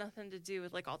on. That has nothing to do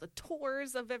with like all the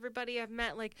tours of everybody I've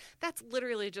met. Like that's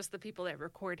literally just the people that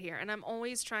record here. And I'm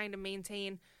always trying to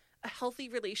maintain a healthy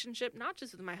relationship, not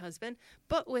just with my husband,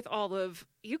 but with all of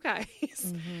you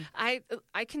guys. I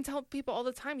can tell people all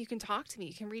the time, you can talk to me,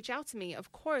 you can reach out to me.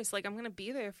 Of course, like I'm going to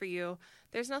be there for you.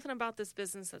 There's nothing about this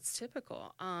business that's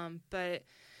typical. But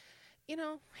you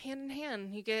know, hand in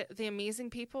hand, you get the amazing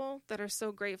people that are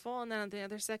so grateful, and then at the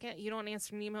other second, you don't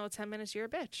answer an email in 10 minutes, you're a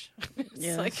bitch.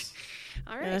 It's like,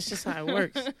 all right. Yeah, that's just how it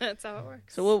works. That's how it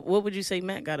works. So what would you say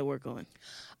Matt got to work on?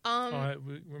 All right,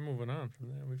 we're moving on from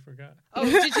that. We forgot. Oh,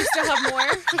 did you still have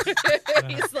more?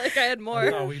 He's like, I had I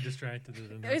more. thought we distracted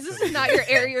it enough. This is not your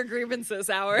air your grievances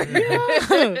hour.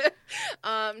 Yeah.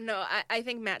 No, I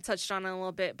think Matt touched on it a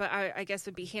little bit, but I guess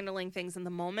would be handling things in the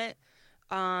moment.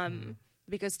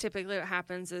 Because typically what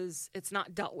happens is it's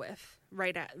not dealt with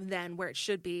right at then where it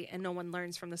should be, and no one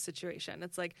learns from the situation.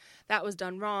 It's like, that was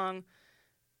done wrong,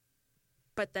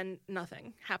 but then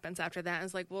nothing happens after that.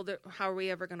 It's like, well, how are we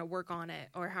ever going to work on it?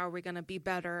 Or how are we going to be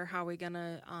better? How are we going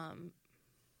to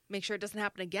make sure it doesn't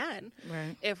happen again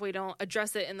if we don't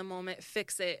address it in the moment,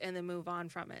 fix it, and then move on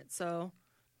from it? So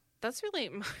that's really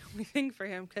my only thing for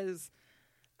him, because...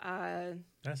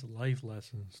 That's life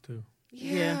lessons, too.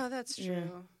 Yeah, that's true.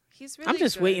 Yeah. He's really I'm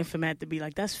just good. waiting for Matt to be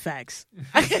like, that's facts.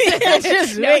 I'm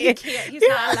just No, he waiting. can't. He's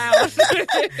not allowed.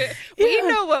 We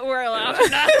know what we're allowed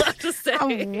and not allowed to say.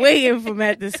 I'm waiting for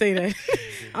Matt to say that.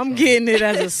 I'm getting it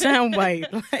as a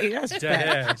soundbite. Like, that's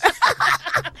Dead facts.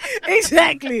 ass.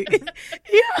 Exactly.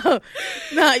 Yeah.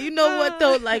 Nah, you know what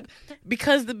though? Like,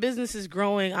 because the business is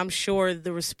growing, I'm sure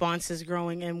the response is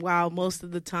growing. And while most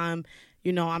of the time,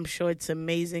 you know, I'm sure it's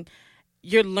amazing,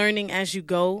 you're learning as you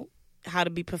go how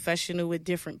to be professional with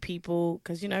different people,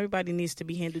 because, you know, everybody needs to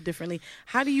be handled differently.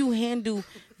 How do you handle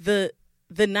the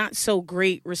not so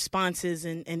great responses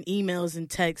and emails and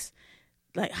texts?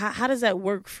 Like, how does that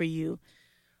work for you?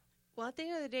 Well, at the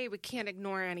end of the day, we can't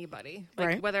ignore anybody. Like,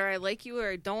 Right. whether I like you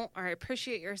or I don't, or I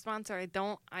appreciate your response or I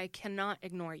don't, I cannot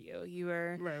ignore you. You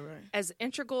are Right. as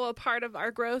integral a part of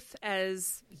our growth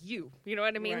as you. You know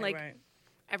what I mean? Right.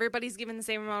 Everybody's given the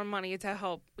same amount of money to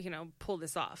help, you know, pull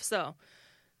this off. So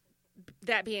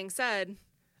that being said,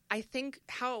 I think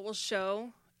how it will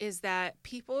show is that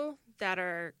people that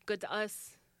are good to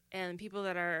us and people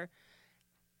that are,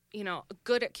 you know,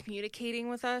 good at communicating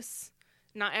with us,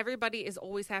 not everybody is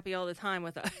always happy all the time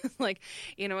with us. Like,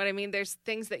 you know what I mean? There's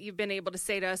things that you've been able to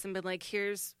say to us and been like,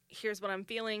 here's what I'm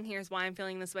feeling. Here's why I'm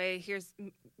feeling this way. Here's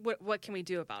what can we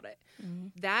do about it?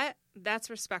 Mm-hmm. That's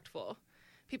respectful.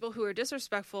 People who are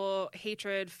disrespectful,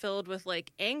 hatred, filled with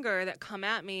like anger that come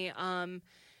at me,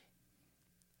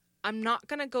 I'm not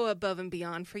going to go above and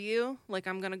beyond for you. Like,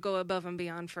 I'm going to go above and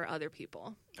beyond for other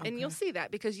people. Okay. And you'll see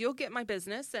that because you'll get my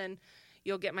business and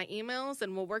you'll get my emails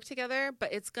and we'll work together,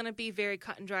 but it's going to be very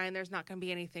cut and dry and there's not going to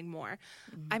be anything more.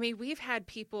 Mm-hmm. I mean, we've had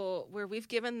people where we've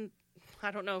given,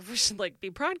 I don't know if we should like be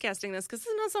broadcasting this because this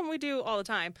is not something we do all the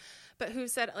time, but who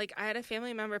said, like, I had a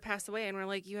family member pass away and we're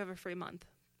like, you have a free month.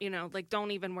 You know, like,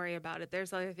 don't even worry about it.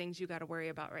 There's other things you got to worry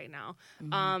about right now.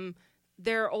 Mm-hmm.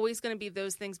 There are always going to be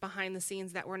those things behind the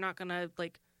scenes that we're not going to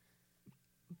like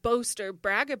boast or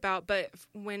brag about. But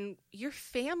when you're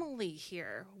family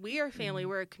here, we are family,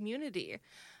 we're a community.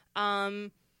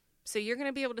 So you're going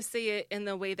to be able to see it in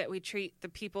the way that we treat the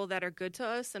people that are good to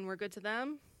us and we're good to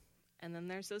them. And then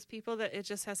there's those people that it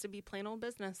just has to be plain old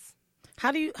business.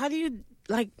 How do you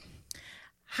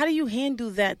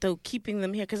handle that though, keeping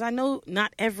them here? Because I know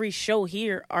not every show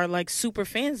here are like super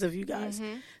fans of you guys.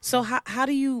 Mm-hmm. So how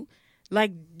do you,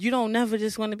 like, you don't never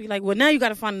just want to be like, well, now you got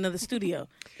to find another studio.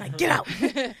 Like, get out.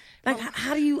 Like,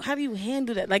 how do you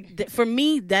handle that? Like, for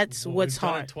me, that's what's We've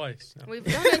hard. done it twice. No. We've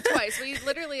done it twice. We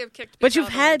literally have kicked. But you've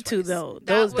out had twice. to though.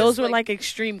 That Those were was, like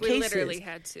extreme we cases. Literally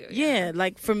had to. Yeah,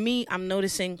 like for me, I'm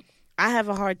noticing I have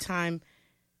a hard time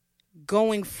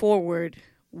going forward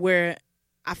where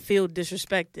I feel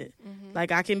disrespected. Mm-hmm.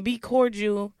 Like, I can be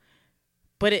cordial,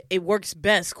 but it works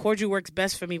best. Cordial works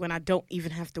best for me when I don't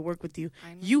even have to work with you.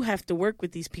 I know. You have to work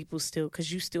with these people still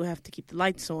because you still have to keep the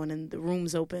lights on and the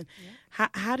rooms open. Yeah.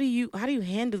 How do you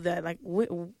handle that? Like, where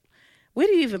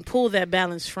do you even pull that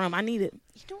balance from? I need it.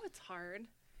 You know what's hard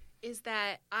is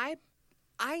that I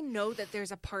know that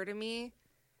there's a part of me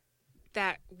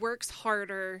that works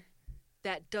harder,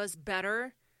 that does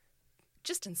better,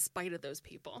 just in spite of those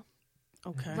people.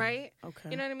 Okay. Right?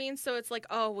 Okay. You know what I mean? So it's like,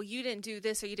 oh, well, you didn't do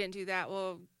this or you didn't do that.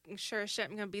 Well, sure as shit,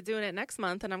 I'm going to be doing it next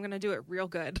month and I'm going to do it real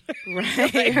good.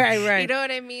 Right, right. You know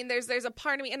what I mean? There's a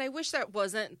part of me, and I wish that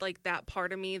wasn't like that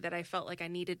part of me that I felt like I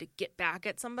needed to get back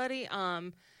at somebody. It's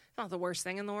not the worst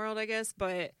thing in the world, I guess,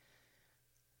 but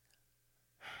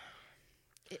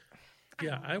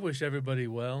I wish everybody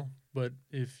well, but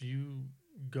if you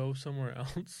go somewhere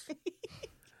else,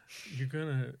 you're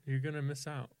gonna miss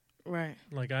out. Right.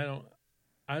 Like I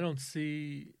don't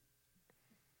see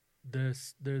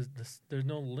there's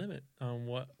no limit on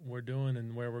what we're doing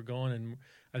and where we're going, and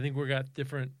I think we got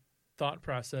different thought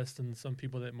process than some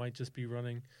people that might just be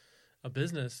running a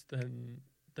business. Then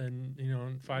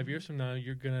in 5 years from now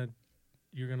you're gonna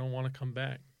want to come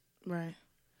back, Right.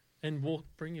 and we'll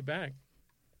bring you back,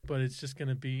 but it's just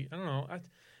gonna be, I don't know.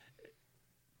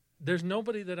 There's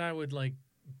nobody that I would like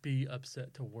be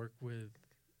upset to work with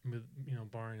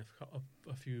barring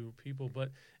a few people,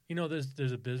 but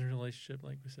there's a business relationship,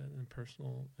 like we said, and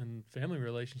personal and family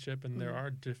relationship, and there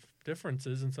are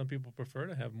differences, and some people prefer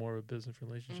to have more of a business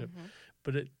relationship.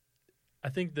 But I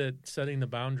think that setting the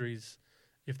boundaries,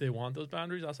 if they want those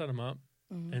boundaries, I'll set them up,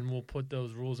 and we'll put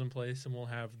those rules in place, and we'll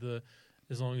have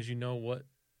as long as you know what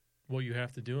you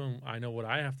have to do, and I know what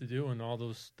I have to do, and all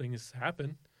those things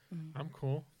happen, I'm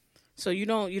cool. So you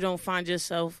don't find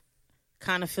yourself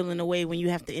kind of feeling the way when you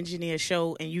have to engineer a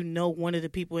show and one of the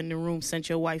people in the room sent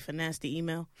your wife a nasty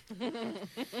email?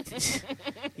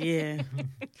 Yeah,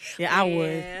 I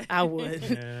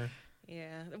would.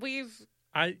 yeah,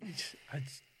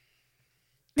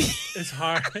 it's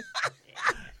hard.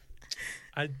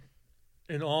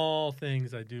 In all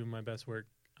things, I do my best work,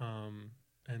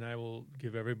 and I will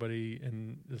give everybody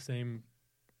in the same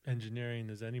engineering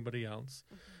as anybody else.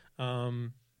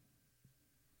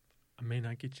 I may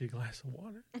not get you a glass of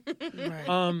water.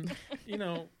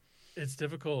 Right. It's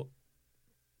difficult,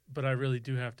 but I really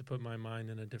do have to put my mind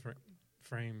in a different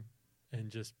frame and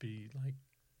just be like,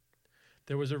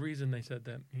 there was a reason they said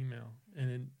that email,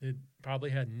 and it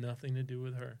probably had nothing to do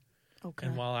with her. Okay.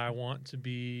 And while I want to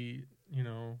be,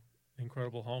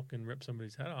 Incredible Hulk and rip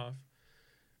somebody's head off,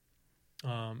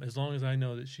 as long as I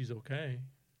know that she's okay,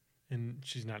 and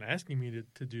she's not asking me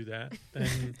to do that,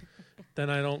 then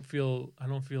I don't feel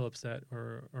upset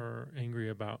or angry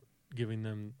about giving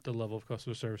them the level of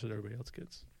customer service that everybody else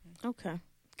gets. Okay.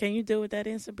 Can you deal with that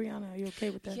answer, Brianna? Are you okay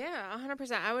with that? Yeah,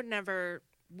 100%. I would never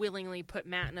willingly put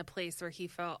Matt in a place where he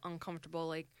felt uncomfortable.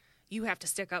 Like, you have to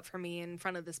stick up for me in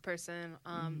front of this person.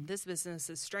 This business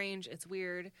is strange. It's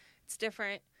weird. It's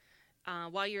different.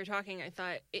 While you were talking, I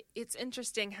thought it's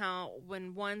interesting how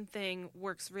when one thing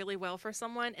works really well for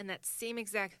someone and that same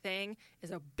exact thing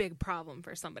is a big problem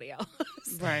for somebody else.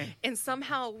 Right. And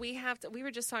somehow we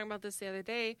were just talking about this the other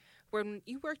day, when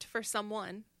you worked for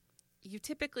someone, you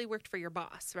typically worked for your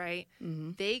boss, right?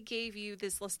 Mm-hmm. They gave you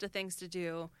this list of things to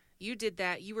do. You did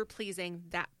that. You were pleasing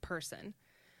that person.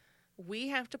 We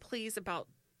have to please about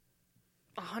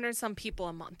 100 some people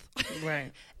a month.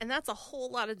 Right. And that's a whole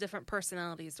lot of different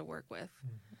personalities to work with.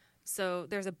 Mm-hmm. So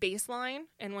there's a baseline,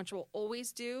 and which we'll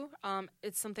always do.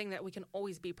 It's something that we can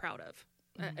always be proud of.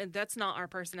 And that's not our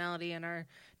personality and our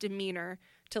demeanor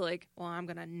to I'm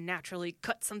going to naturally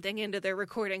cut something into their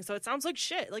recording so it sounds like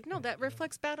shit. Like, no, that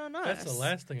reflects bad on us. That's the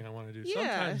last thing I want to do.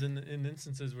 Yeah. Sometimes in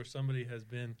instances where somebody has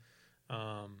been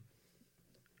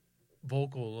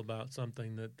vocal about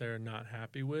something that they're not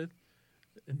happy with,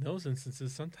 in those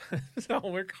instances, sometimes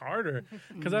I'll work harder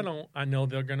because I know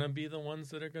they're going to be the ones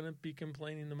that are going to be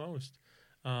complaining the most.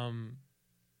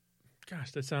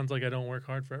 Gosh, that sounds like I don't work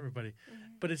hard for everybody,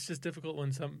 but it's just difficult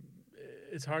when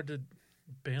it's hard to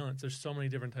balance. There's so many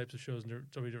different types of shows and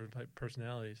so many different type of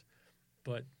personalities,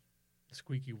 but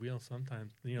squeaky wheel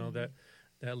sometimes,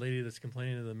 that lady that's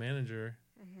complaining to the manager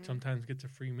sometimes gets a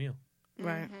free meal.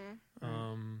 Right.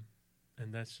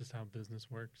 And that's just how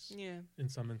business works in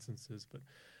some instances. But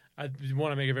I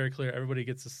want to make it very clear, everybody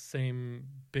gets the same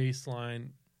baseline.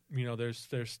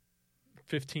 There's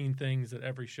 15 things that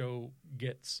every show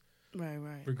gets. Right.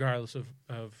 Regardless of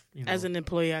As an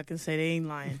employee, I can say they ain't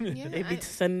lying. Yeah, they be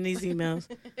sending these emails.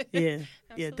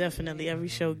 Yeah, definitely. Every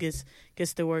show gets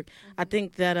to work. I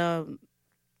think that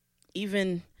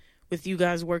even with you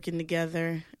guys working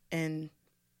together and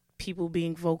people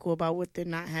being vocal about what they're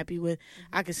not happy with.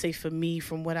 I could say for me,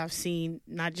 from what I've seen,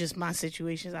 not just my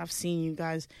situations, I've seen you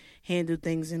guys handle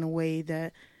things in a way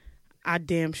that I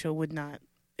damn sure would not.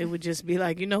 It would just be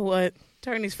like, you know what?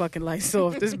 Turn these fucking lights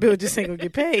off. This bill just ain't gonna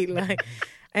get paid. Like,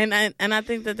 and I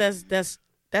think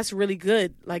that's really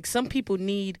good. Like, some people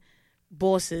need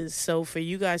bosses. So for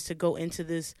you guys to go into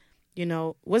this, you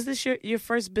know, was this your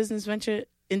first business venture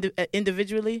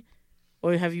individually,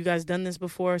 or have you guys done this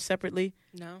before separately?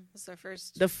 No, this is our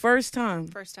first. The first time.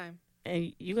 First time.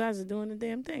 And you guys are doing the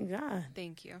damn thing. God.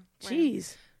 Thank you.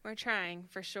 Jeez. We're trying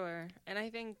for sure, and I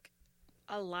think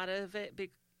a lot of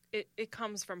it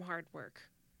comes from hard work.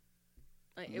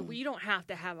 Like, you don't have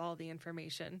to have all the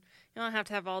information. You don't have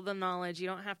to have all the knowledge. You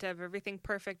don't have to have everything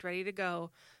perfect, ready to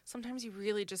go. Sometimes you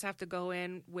really just have to go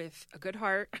in with a good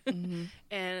heart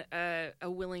and a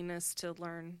willingness to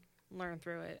learn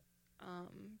through it.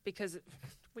 Because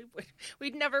we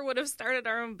never would have started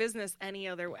our own business any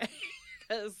other way,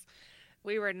 because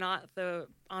we were not the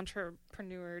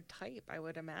entrepreneur type, I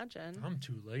would imagine. I'm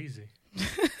too lazy.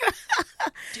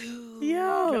 Dude.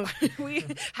 Yo.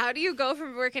 How do you go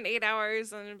from working 8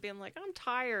 hours and being like, I'm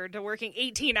tired, to working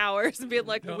 18 hours and being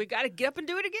like, well, we got to get up and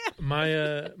do it again?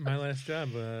 My last job,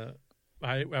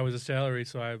 I was a salary,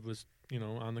 so I was,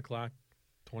 on the clock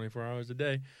 24 hours a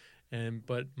day.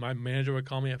 But my manager would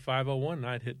call me at 5:01 and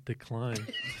I'd hit decline.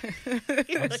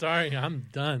 I'm sorry, I'm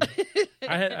done.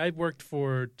 I worked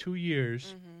for 2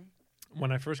 years.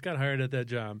 When I first got hired at that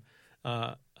job,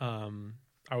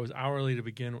 I was hourly to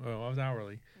begin with. I was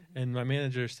hourly. And my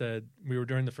manager said, we were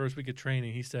during the first week of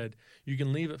training, he said, you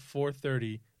can leave at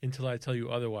 4:30 until I tell you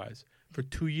otherwise. For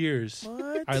 2 years,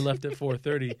 What? I left at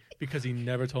 4:30 because he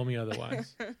never told me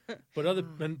otherwise.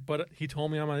 But he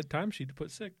told me on my timesheet to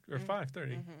put 6 or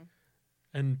 5:30.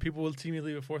 And people would see me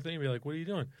leave at 4:30 and be like, what are you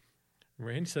doing?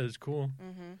 Randy said it's cool.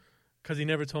 Because he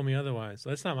never told me otherwise.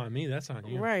 That's not on me. That's on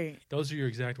you. Right. Those are your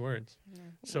exact words.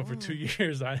 So for 2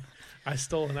 years, I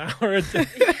stole an hour a day.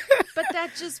 But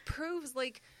that just proves,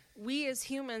 like, we as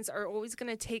humans are always going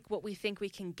to take what we think we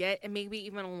can get and maybe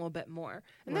even a little bit more.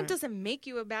 And that doesn't make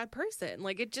you a bad person.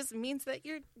 Like, it just means that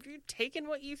you're taking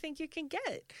what you think you can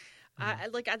get.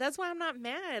 That's why I'm not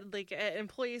mad. Like, at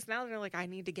employees now, they're like, I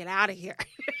need to get out of here.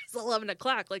 It's 11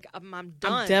 o'clock. Like, I'm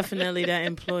done. I'm definitely that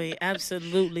employee.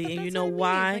 Absolutely. And you know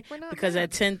why? Like, because mad.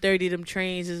 at 10:30, them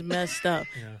trains is messed up.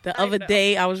 Yeah. The other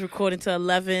day, I was recording till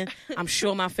 11. I'm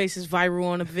sure my face is viral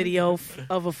on a video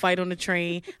of a fight on the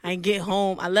train. I didn't get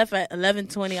home. I left at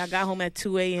 11:20. I got home at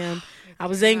 2 a.m. I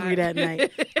was angry that night.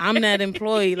 I'm that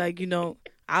employee. Like,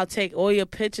 I'll take all your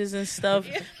pictures and stuff,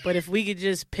 but if we could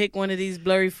just pick one of these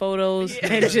blurry photos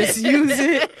and just use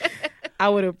it, I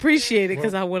would appreciate it,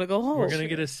 because I want to go home. We're going to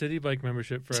get a city bike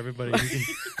membership for everybody. You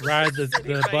can ride the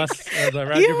bus,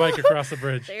 ride your bike across the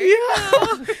bridge. There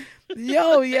you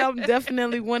go. Yeah, I'm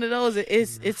definitely one of those.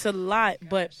 It's a lot,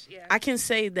 but yeah. I can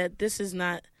say that this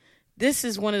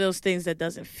is one of those things that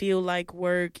doesn't feel like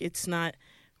work. It's not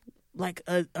like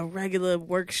a regular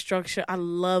work structure. I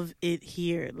love it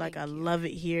here. Like, I love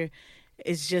it here.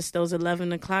 It's just those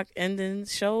 11 o'clock ending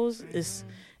shows.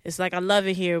 It's like, I love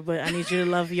it here, but I need you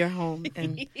to love your home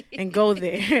and go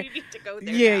there. You need to go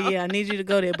there now. Yeah, I need you to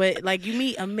go there. But, like, you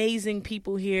meet amazing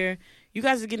people here. You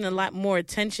guys are getting a lot more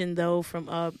attention, though,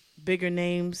 from bigger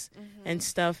names and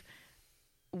stuff.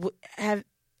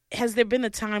 Has there been a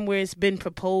time where it's been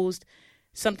proposed,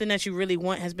 something that you really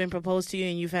want has been proposed to you,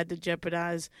 and you've had to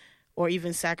jeopardize or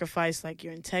even sacrifice, like,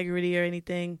 your integrity or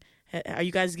anything? Are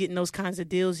you guys getting those kinds of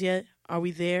deals yet? Are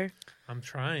we there? I'm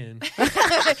trying.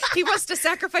 He wants to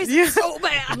sacrifice it so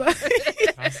bad.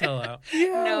 I'll sell out.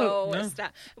 No,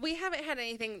 stop. We haven't had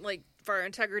anything like for our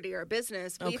integrity or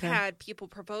business. We've had people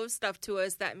propose stuff to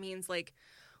us that means like,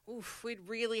 oof, we'd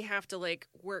really have to like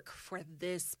work for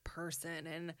this person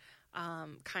and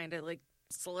kind of like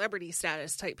celebrity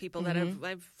status type people that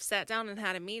I've sat down and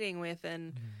had a meeting with,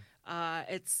 and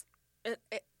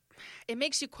it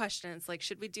makes you question. It's like,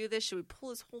 should we do this? Should we pull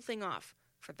this whole thing off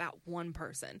for that one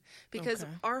person? Because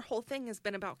our whole thing has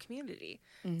been about community.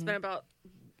 It's been about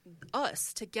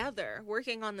us together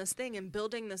working on this thing and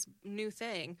building this new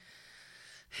thing.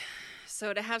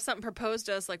 So to have something proposed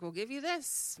to us, like, we'll give you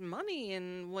this money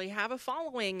and we have a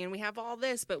following and we have all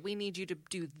this, but we need you to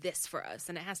do this for us.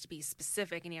 And it has to be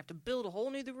specific and you have to build a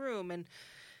whole new room. And,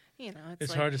 it's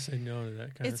like, hard to say no to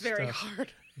that kind of stuff. It's very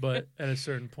hard. But at a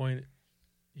certain point,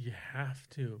 you have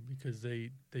to, because they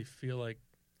feel like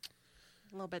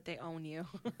a little bit they own you.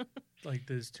 like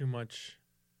there's too much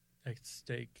at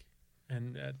stake.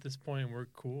 And at this point, we're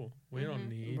cool. We don't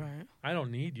need. Right. I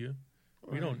don't need you.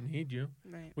 We don't need you.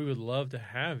 Right. We would love to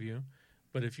have you,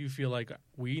 But if you feel like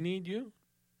we need you,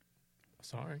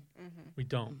 sorry, we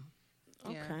don't.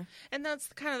 Okay. Yeah. And that's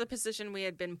kind of the position we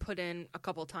had been put in a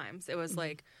couple times. It was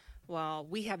like, well,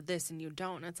 we have this and you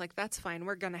don't. And it's like, that's fine.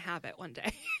 We're going to have it one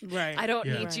day. Right. I don't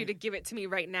Yeah. need you to give it to me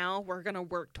right now. We're going to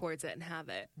work towards it and have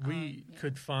it. We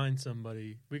could find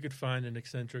somebody. We could find an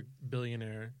eccentric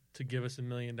billionaire to give us $1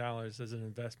 million as an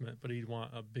investment, but he'd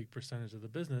want a big percentage of the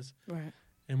business. Right.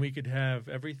 And we could have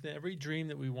every dream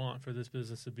that we want for this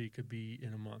business to be could be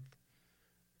in a month,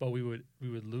 but we would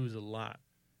lose a lot.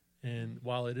 And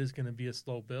while it is going to be a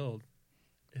slow build,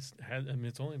 it's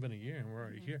only been a year and we're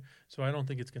already here, so I don't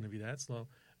think it's going to be that slow.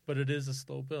 But it is a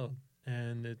slow build,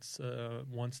 and it's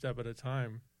one step at a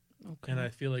time. Okay. And I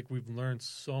feel like we've learned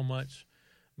so much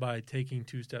by taking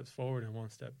 2 steps forward and 1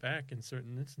 step back in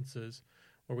certain instances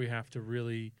where we have to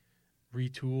really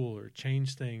retool or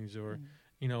change things, or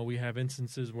we have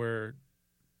instances where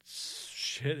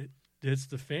shit hits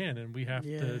the fan and we have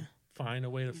to find a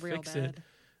way to Real fix bad. it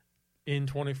in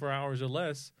 24 hours or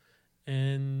less.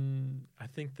 And I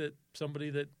think that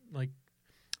somebody that, like,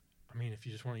 I mean, if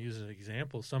you just want to use an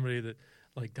example, somebody that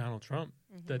like Donald Trump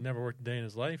that never worked a day in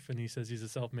his life, and he says he's a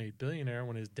self-made billionaire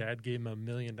when his dad gave him $1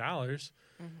 million and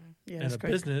that's a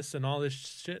crazy. business and all this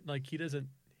shit. Like,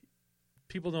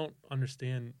 people don't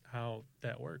understand how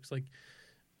that works. Like,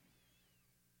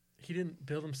 he didn't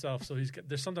build himself, so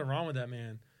there's something wrong with that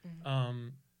man.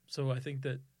 So I think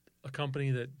that a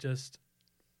company that just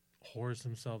whores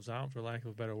themselves out, for lack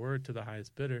of a better word, to the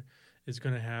highest bidder is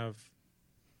going to have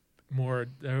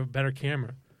a better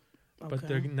camera, but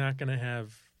they're not going to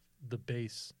have the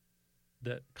base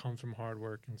that comes from hard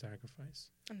work and sacrifice.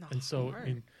 And so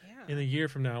in a year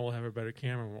from now, we'll have a better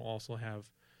camera. We'll also have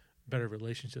better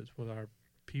relationships with our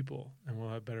people, and we'll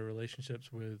have better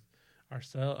relationships with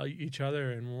each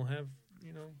other, and we'll have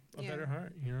a better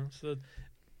heart. So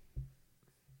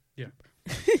yeah.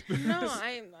 No,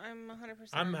 I'm 100%.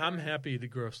 I'm happy to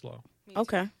grow slow.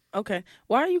 Okay.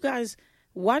 Why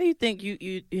do you think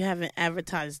you haven't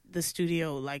advertised the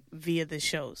studio like via the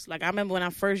shows? Like, I remember when I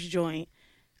first joined,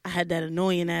 I had that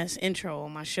annoying ass intro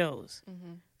on my shows.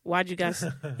 Why'd you guys?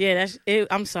 Yeah, that's it.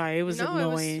 I'm sorry, it was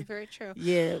annoying. It was very true.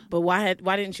 Yeah, but why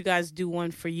didn't you guys do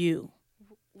one for you?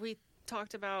 We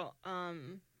talked about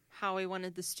how we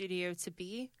wanted the studio to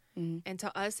be, and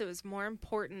to us, it was more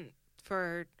important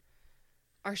for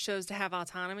our shows to have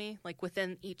autonomy, like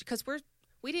within each, because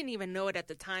we didn't even know it at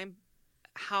the time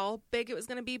how big it was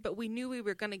going to be, but we knew we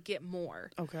were going to get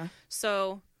more. Okay.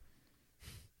 So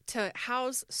to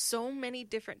house so many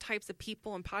different types of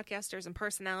people and podcasters and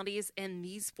personalities in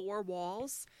these 4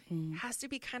 walls has to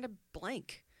be kind of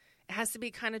blank. It has to be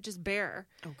kind of just bare.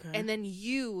 Okay. And then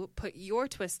you put your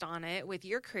twist on it with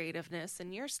your creativeness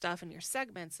and your stuff and your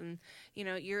segments and,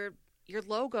 your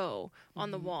logo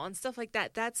on the wall and stuff like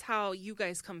that. That's how you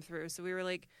guys come through. So we were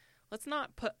like, let's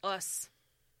not put us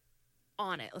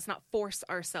on it. Let's not force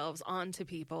ourselves onto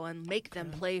people and make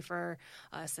them play for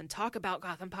us and talk about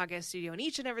Gotham Podcast Studio and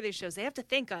each and every of these shows. They have to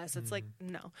thank us. It's like,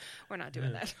 no, we're not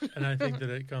doing that. And I think that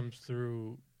it comes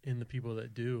through in the people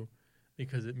that do,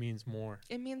 because it means more.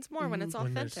 It means more when it's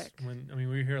authentic. We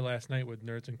were here last night with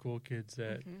Nerds and Cool Kids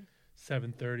at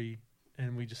 7:30,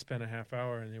 and we just spent a half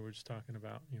hour, and they were just talking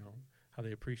about, how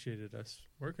they appreciated us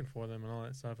working for them and all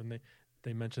that stuff. And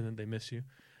they mentioned that they miss you.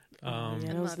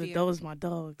 Those my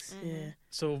dogs. Yeah.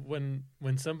 So when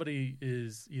somebody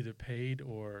is either paid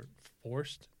or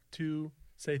forced to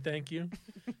say thank you,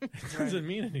 it doesn't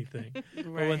mean anything.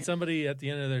 But when somebody at the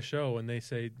end of their show, and they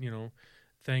say,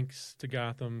 thanks to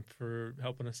Gotham for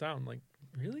helping us out, I'm like,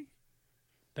 really?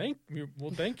 Thank you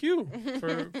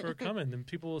for coming. And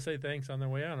people will say thanks on their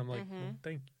way out. I'm like, well,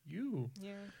 thank you.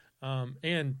 Yeah.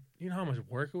 And you know how much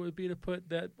work it would be to put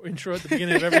that intro at the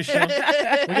beginning of every show?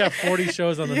 We got 40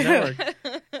 shows on the network.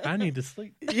 I need to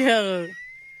sleep. Yeah.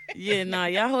 Nah,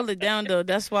 y'all hold it down though.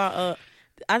 That's why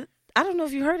I don't know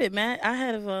if you heard it, man. I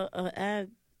had a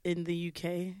ad in the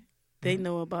UK. They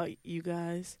know about you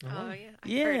guys. Oh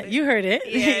yeah. You heard it.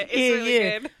 Yeah, it's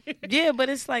really good. Yeah, but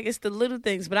it's the little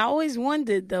things. But I always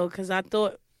wondered though, because I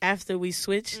thought after we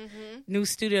switched new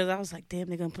studios, I was like, damn,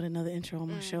 they're gonna put another intro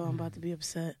on my show. I'm about to be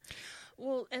upset.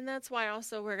 Well, and that's why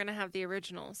also we're going to have the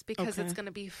originals, because it's going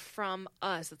to be from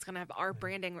us. It's going to have our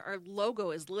branding. Our logo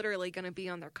is literally going to be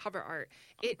on their cover art.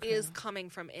 It is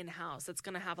coming from in-house. It's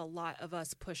going to have a lot of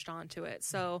us pushed onto it.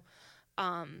 So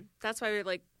that's why we're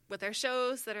like, with our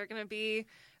shows that are going to be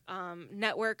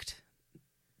networked,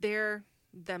 they're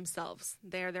themselves.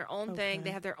 They're their own thing.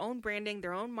 They have their own branding,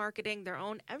 their own marketing, their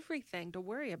own everything to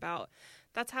worry about.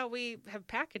 That's how we have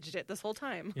packaged it this whole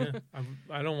time. Yeah,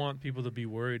 I don't want people to be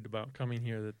worried about coming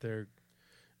here that they're,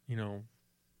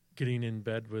 getting in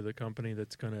bed with a company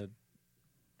that's going to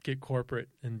get corporate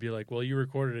and be like, well, you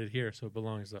recorded it here, so it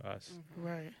belongs to us.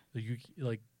 Right. You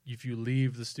like if you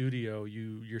leave the studio,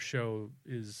 your show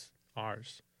is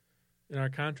ours. In our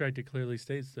contract, it clearly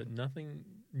states that nothing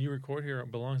you record here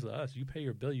belongs to us. You pay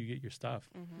your bill, you get your stuff.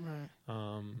 Right.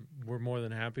 We're more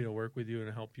than happy to work with you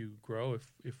and help you grow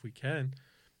if we can.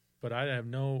 But I have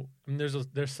no. I mean,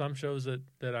 there's some shows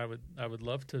that I would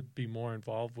love to be more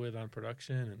involved with on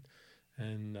production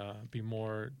and be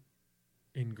more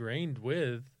ingrained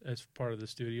with as part of the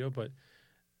studio. But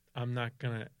I'm not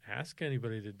gonna ask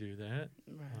anybody to do that.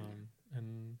 Right.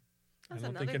 And That's I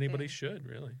don't think another anybody thing. should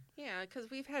really. Yeah, because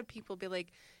we've had people be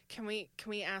like, "Can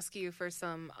we ask you for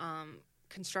some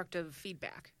constructive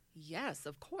feedback?" Yes,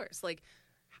 of course. Like,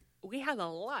 we have a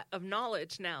lot of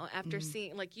knowledge now after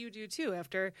seeing, like you do too,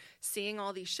 after seeing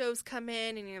all these shows come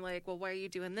in, and you're like, "Well, why are you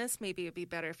doing this? Maybe it'd be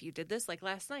better if you did this." Like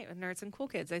last night with Nerds and Cool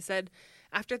Kids, I said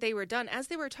after they were done, as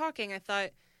they were talking, I thought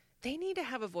they need to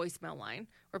have a voicemail line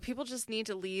where people just need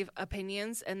to leave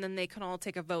opinions, and then they can all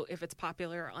take a vote if it's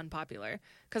popular or unpopular.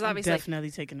 Because I'm obviously,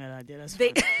 definitely taking that idea. That's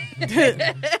they.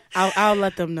 fine. I'll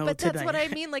let them know But today. that's what I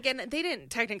mean. Like, and they didn't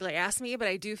technically ask me, but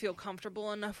I do feel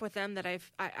comfortable enough with them that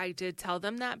I did tell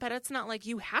them that. But it's not like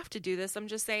you have to do this. I'm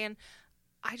just saying,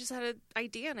 I just had an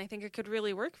idea, and I think it could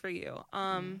really work for you.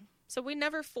 So we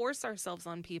never force ourselves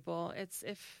on people. It's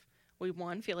if we,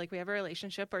 one, feel like we have a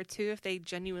relationship, or two, if they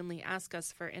genuinely ask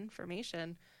us for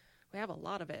information, we have a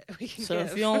lot of it we can So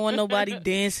give. if you don't want nobody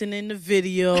dancing in the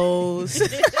videos,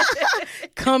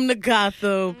 come to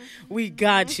Gotham. We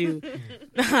got you.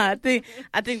 I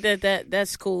think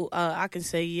that's cool. I can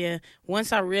say, yeah.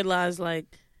 Once I realized, like,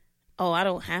 oh, I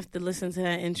don't have to listen to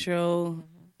that intro.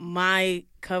 My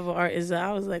cover art is.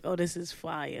 I was like, oh, this is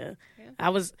fire.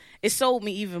 Yeah. It sold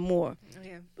me even more. Oh,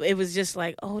 yeah. It was just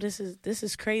like, oh, this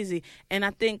is crazy. And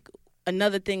I think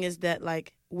another thing is that,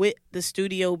 like, with the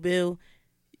studio bill,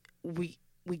 we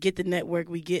get the network,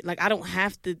 we get, like, I don't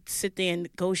have to sit there and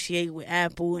negotiate with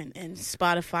Apple and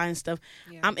Spotify and stuff.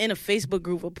 Yeah. I'm in a Facebook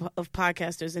group of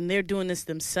podcasters, and they're doing this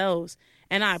themselves,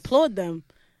 and I applaud them.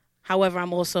 However,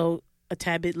 I'm also a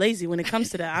tad bit lazy when it comes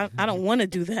to that. I don't want to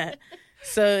do that.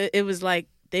 So it was like,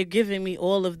 they're giving me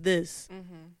all of this,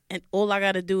 and all I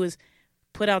got to do is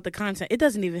put out the content. It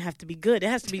doesn't even have to be good. It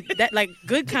has to be that, like,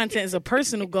 good content is a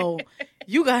personal goal.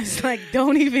 You guys, like,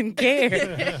 don't even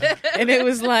care. And it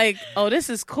was like, oh, this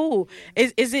is cool.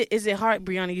 Is it hard,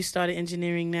 Brianna? You started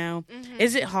engineering now.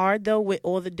 Is it hard though with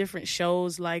all the different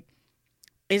shows? Like,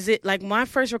 is it like my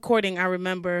first recording? I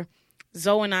remember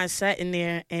Zoe and I sat in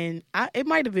there, and it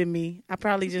might have been me. I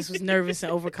probably just was nervous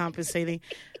and overcompensating.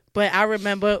 But I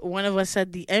remember one of us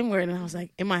said the N-word, and I was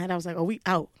like, in my head, I was like, oh, we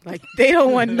out. Like, they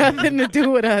don't want nothing to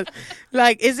do with us.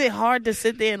 Like, is it hard to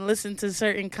sit there and listen to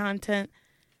certain content?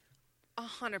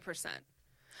 100%.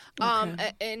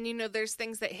 Okay. And you know, there's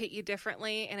things that hit you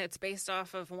differently, and it's based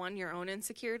off of, one, your own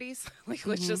insecurities. Like,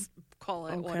 let's just call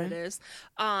it what it is.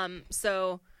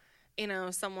 So, you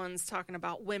know, someone's talking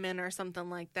about women or something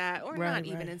like that, or not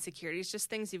even insecurities, just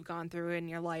things you've gone through in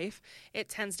your life. It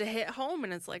tends to hit home,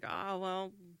 and it's like, oh,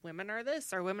 well, women are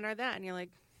this or women are that. And you're like,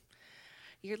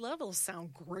 your levels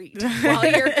sound great while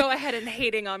you're go ahead and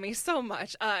hating on me so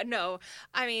much. No,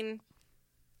 I mean,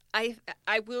 I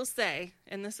will say,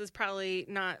 and this is probably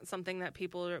not something that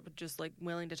people are just like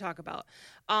willing to talk about.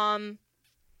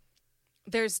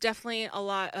 There's definitely a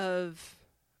lot of,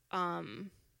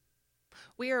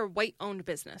 we are a white-owned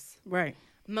business. Right.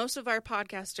 Most of our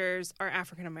podcasters are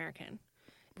African-American.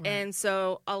 Right. And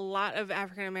so a lot of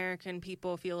African-American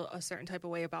people feel a certain type of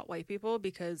way about white people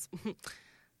because,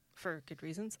 for good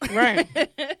reasons. Right.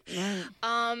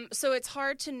 So it's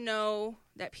hard to know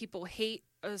that people hate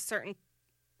a certain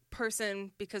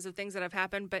person because of things that have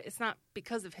happened, but it's not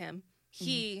because of him.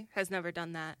 He has never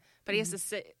done that, but he has to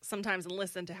sit sometimes and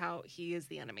listen to how he is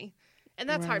the enemy. And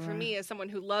that's hard for me as someone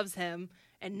who loves him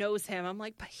and knows him. I'm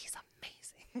like, but he's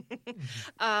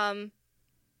amazing.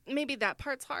 Maybe that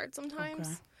part's hard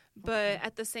sometimes. But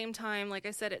at the same time, like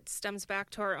I said, it stems back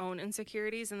to our own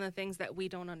insecurities and the things that we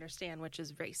don't understand, which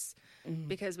is race.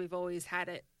 Because we've always had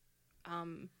it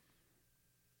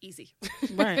easy.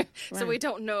 Right. So we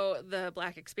don't know the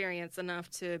Black experience enough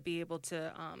to be able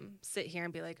to sit here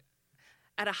and be like,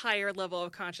 at a higher level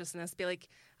of consciousness, be like,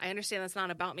 I understand that's not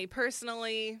about me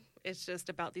personally. It's just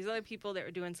about these other people that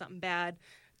are doing something bad.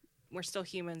 We're still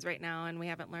humans right now, and we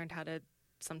haven't learned how to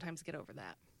sometimes get over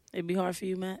that. It'd be hard for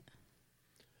you, Matt?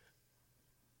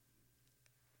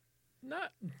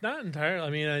 Not entirely. I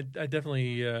mean, I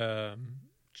definitely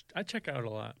I check out a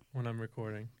lot when I'm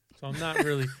recording, so I'm not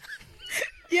really.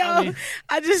 Yo,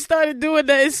 I just started doing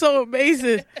that. It's so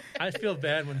amazing. I feel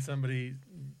bad when somebody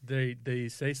they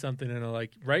say something and are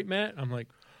like, right, Matt? I'm like,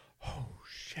 oh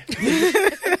shit.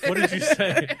 What did you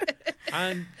say?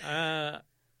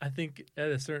 I think at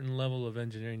a certain level of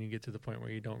engineering, you get to the point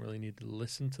where you don't really need to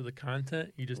listen to the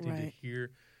content. You just need to hear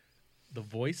the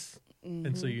voice,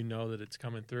 and so you know that it's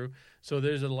coming through. So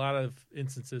there's a lot of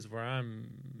instances where I'm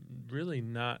really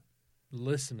not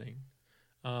listening.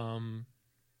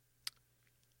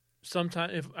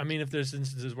 Sometimes, if there's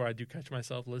instances where I do catch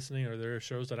myself listening, or there are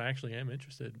shows that I actually am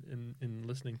interested in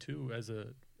listening to as a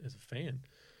fan.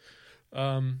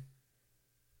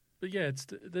 But yeah,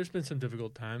 there's been some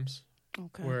difficult times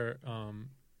where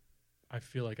I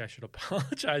feel like I should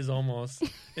apologize almost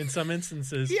in some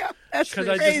instances. Yeah, that's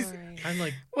crazy. I'm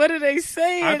like, what are they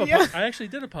saying? I actually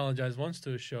did apologize once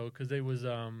to a show because they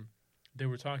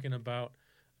were talking about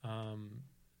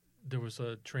there was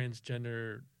a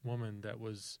transgender woman that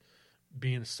was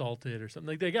being assaulted or something.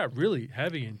 Like, they got really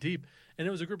heavy and deep, and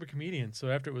it was a group of comedians. So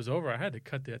after it was over, I had to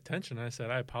cut the attention. I said,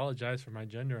 I apologize for my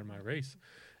gender and my race.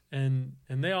 And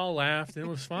they all laughed, and it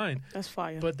was fine. That's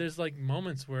fire. But there's like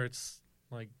moments where it's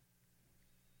like,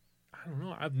 I don't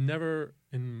know. I've never,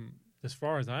 as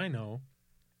far as I know,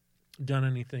 done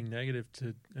anything negative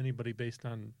to anybody based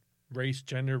on race,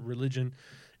 gender, religion,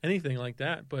 anything like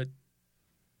that. But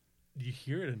you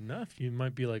hear it enough, you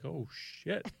might be like, oh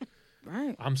shit.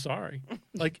 Right. I'm sorry.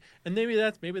 Like, and maybe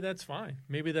that's fine.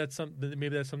 Maybe that's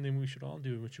something we should all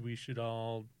do, which we should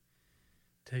all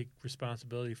take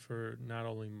responsibility for not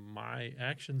only my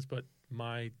actions, but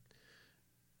my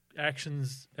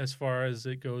actions as far as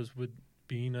it goes with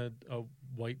being a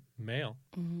white male.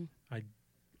 Mm-hmm.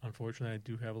 Unfortunately, I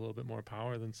do have a little bit more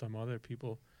power than some other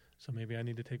people, so maybe I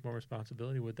need to take more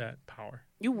responsibility with that power.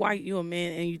 You white, you a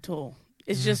man, and you tall.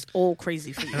 It's just all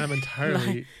crazy for you. And I'm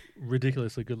entirely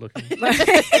ridiculously good looking.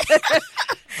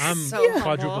 I'm so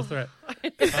quadruple threat.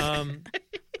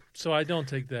 So I don't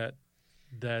take that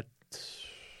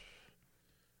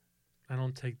I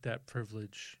don't take that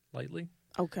privilege lightly.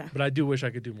 Okay. But I do wish I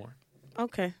could do more.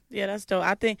 Okay. Yeah, that's dope.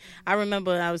 I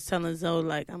remember I was telling Zoe,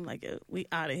 like, I'm like, we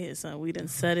out of here, son. We done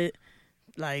said it.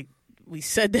 Like, we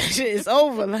said that shit is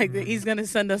over. Like, he's going to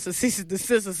send us a cease and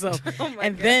desist or so.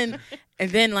 And then,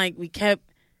 like, I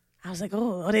was like,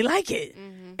 oh, they like it.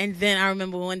 Mm-hmm. And then I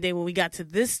remember one day when we got to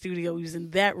this studio, we was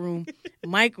in that room.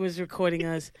 Mike was recording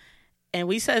us. And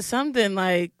we said something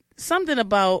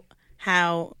about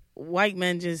how white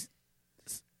men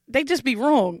they just be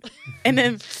wrong. And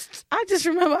then I just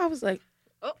remember I was like,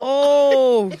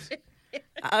 oh.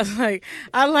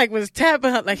 I was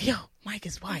tapping her like, yo, Mike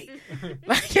is white.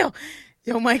 Like, yo,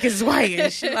 Mike is white.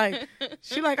 And she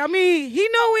like, I mean, he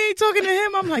know we ain't talking to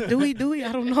him. I'm like, do we?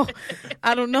 I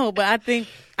don't know. But I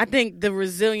think the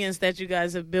resilience that you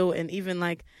guys have built, and even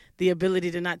like the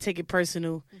ability to not take it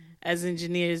personal as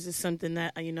engineers, is something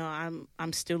that,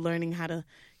 I'm still learning how to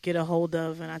get a hold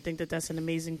of, and I think that that's an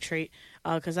amazing trait.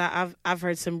 Because I've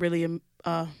heard some really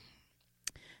not,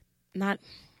 I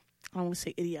don't want to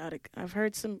say idiotic. I've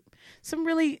heard some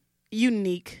really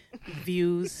unique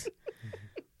views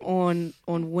on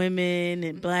women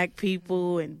and black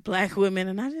people and black women,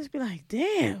 and I just be like,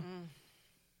 damn,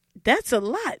 that's a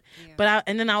lot. Yeah. But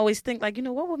then I always think, like,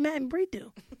 what would Matt and Bree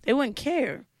do? They wouldn't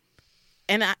care.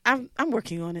 And I'm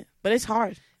working on it, but it's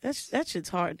hard. That shit's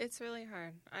hard. It's really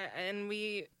hard. And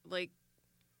we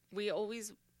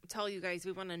always tell you guys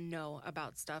we want to know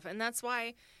about stuff, and that's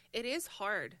why it is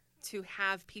hard to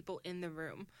have people in the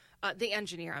room. The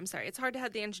engineer, I'm sorry. It's hard to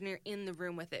have the engineer in the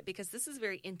room with it because this is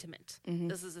very intimate. Mm-hmm.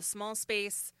 This is a small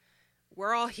space.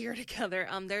 We're all here together.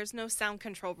 There's no sound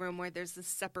control room where there's this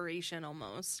separation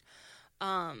almost.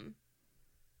 A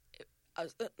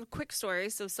quick story.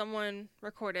 So someone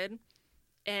recorded,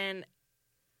 and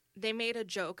they made a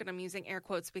joke, and I'm using air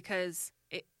quotes because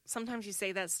sometimes you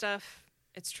say that stuff,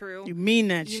 it's true. You mean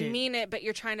that shit. You mean it, but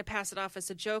you're trying to pass it off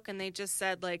as a joke, and they just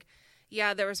said, like,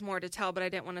 yeah, there was more to tell, but I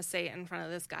didn't want to say it in front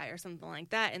of this guy or something like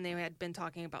that. And they had been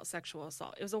talking about sexual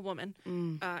assault. It was a woman,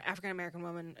 African-American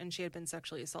woman, and she had been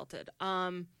sexually assaulted.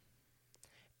 And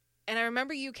I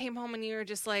remember you came home and you were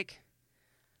just like,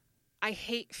 I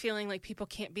hate feeling like people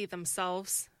can't be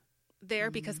themselves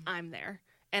there because I'm there.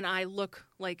 And I look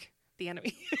like the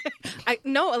enemy. I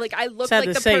look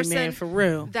like the person, man, for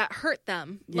real, that hurt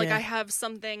them. Yeah. Like, I have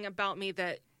something about me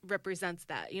that represents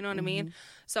that, you know what I mean?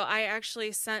 So I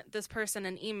actually sent this person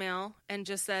an email and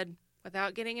just said,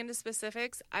 without getting into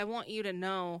specifics, I want you to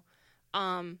know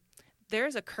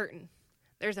there's a curtain,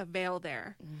 there's a veil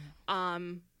there,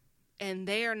 and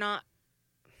they're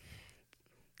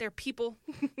people.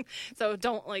 So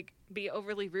don't like be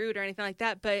overly rude or anything like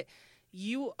that, but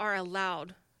you are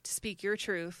allowed to speak your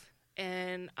truth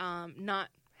and not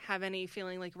have any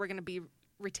feeling like we're going to be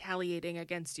retaliating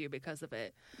against you because of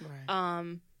it.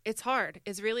 Right. It's hard.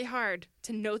 It's really hard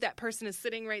to know that person is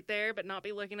sitting right there, but not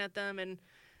be looking at them and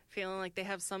feeling like they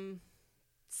have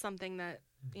something that,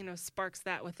 you know, sparks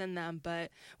that within them. But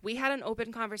we had an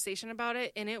open conversation about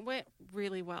it, and it went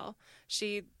really well.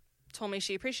 She told me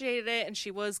she appreciated it, and she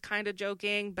was kind of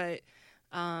joking, but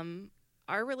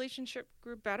our relationship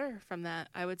grew better from that.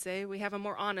 I would say we have a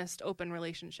more honest, open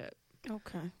relationship.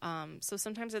 Okay. So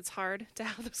sometimes it's hard to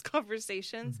have those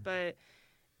conversations, but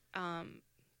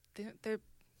they're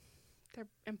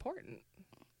important.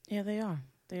 Yeah, they are.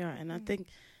 They are. And I think,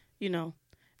 you know,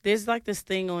 there's like this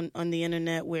thing on the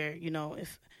internet where, you know,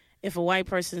 if a white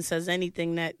person says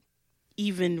anything that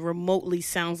even remotely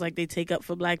sounds like they take up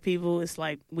for black people, it's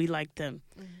like we like them.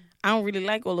 Mm-hmm. I don't really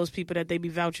like all those people that they be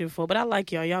vouching for, but I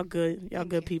like y'all. Y'all good. Y'all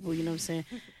good people, you know what I'm saying?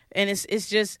 And it's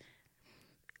just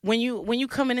when you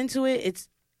coming into it, it's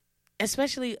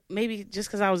especially maybe just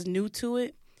because I was new to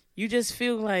it, you just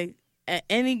feel like at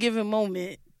any given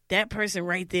moment, that person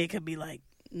right there could be like,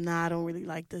 nah, I don't really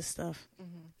like this stuff.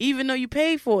 Mm-hmm. Even though you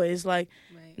paid for it, it's like,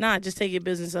 nah, just take your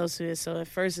business elsewhere. So at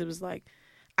first it was like,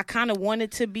 I kind of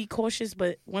wanted to be cautious,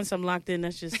 but once I'm locked in,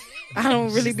 that's just, I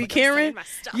don't really be caring.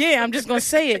 Yeah, I'm just going to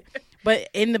say it. But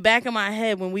in the back of my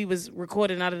head, when we was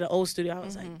recording out of the old studio, I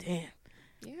was like, damn.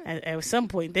 Yeah. At some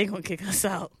point, they going to kick us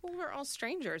out. Well, we're all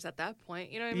strangers at that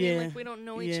point. You know what I mean? Like, we don't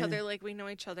know each other like we know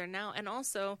each other now. And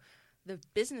also, the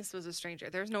business was a stranger.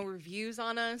 There's no reviews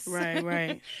on us.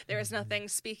 Right. There is nothing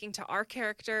speaking to our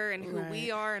character and who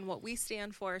we are and what we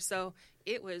stand for. So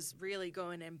it was really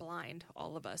going in blind,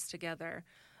 all of us together,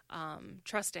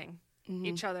 trusting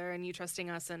each other and you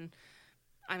trusting us. And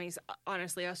I mean,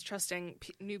 honestly, us trusting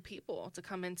new people to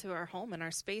come into our home and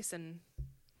our space. And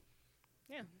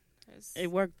yeah,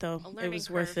 it worked though. It was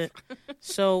worth it.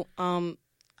 So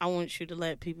I want you to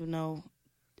let people know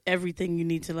everything you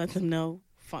need to let them know.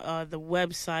 The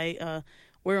website,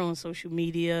 we're on social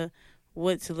media,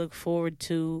 what to look forward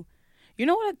to. You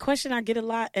know what a question I get a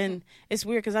lot, and it's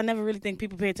weird because I never really think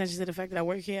people pay attention to the fact that I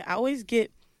work here. I always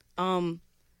get,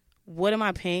 what am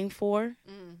I paying for?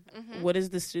 Mm-hmm. What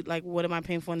is what am I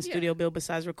paying for in the studio bill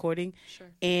besides recording? Sure.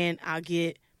 And I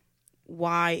get,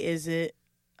 why is it,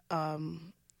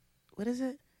 what is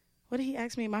it? What did he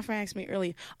ask me? My friend asked me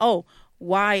earlier. Oh,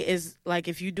 why is, like,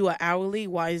 if you do an hourly,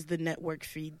 why is the network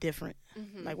fee different?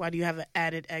 Mm-hmm. Like, why do you have an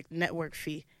added network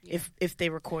fee if they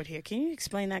record here? Can you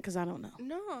explain that? Because I don't know.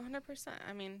 No, 100%.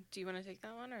 I mean, do you want to take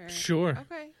that one? Or? Sure.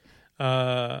 Okay.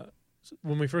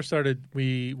 When we first started,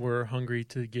 we were hungry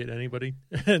to get anybody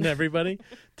and everybody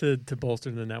to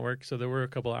bolster the network. So there were a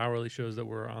couple of hourly shows that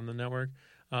were on the network.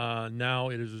 Now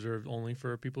it is reserved only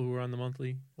for people who are on the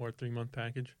monthly or 3-month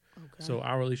package. Okay. So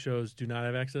hourly shows do not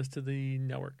have access to the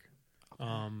network.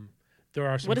 There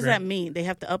are some. What does that mean? They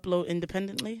have to upload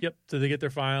independently? Yep. So they get their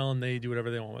file and they do whatever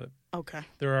they want with it. Okay.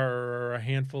 There are a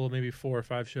handful of maybe 4 or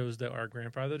 5 shows that are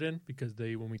grandfathered in because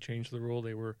when we changed the rule,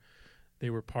 they were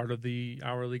part of the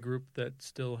hourly group that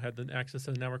still had the access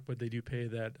to the network, but they do pay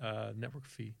that network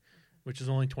fee, which is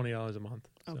only $20 a month.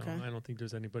 So okay. I don't think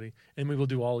there's anybody. And we will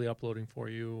do all the uploading for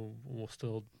you. We'll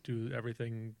still do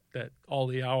everything that all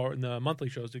the monthly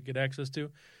shows to get access to.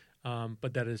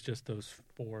 But that is just those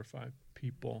 4 or 5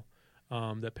 people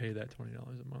that pay that $20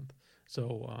 a month.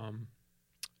 So,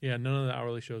 none of the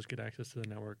hourly shows get access to the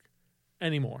network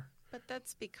anymore. But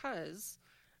that's because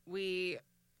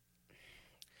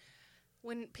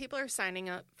when people are signing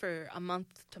up for a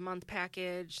month-to-month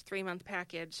package, 3-month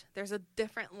package, there's a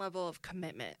different level of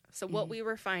commitment. So what we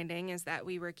were finding is that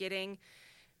we were getting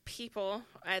people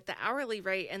at the hourly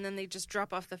rate and then they just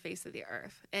drop off the face of the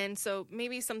earth. And so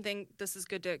maybe this is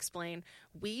good to explain.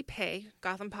 We pay,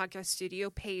 Gotham Podcast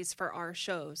Studio pays for our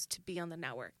shows to be on the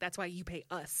network. That's why you pay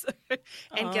us.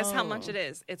 And guess how much it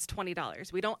is? It's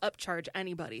 $20. We don't upcharge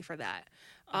anybody for that.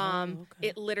 Okay.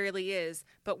 It literally is.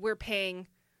 But we're paying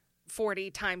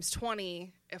 40 times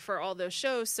 20 for all those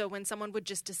shows. So when someone would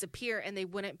just disappear and they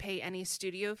wouldn't pay any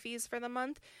studio fees for the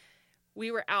month, we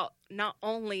were out not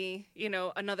only,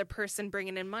 another person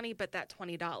bringing in money, but that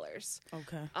 $20.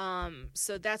 Okay.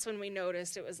 So that's when we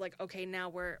noticed it was like, okay, now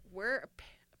we're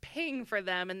paying for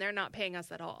them and they're not paying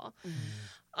us at all.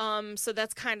 Mm-hmm. So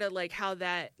that's kind of like how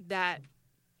that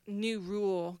new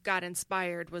rule got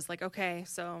inspired, was like, okay,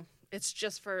 so it's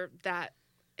just for that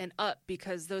and up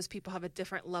because those people have a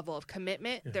different level of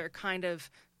commitment. Yeah. They're kind of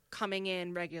coming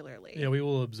in regularly. Yeah, we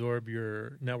will absorb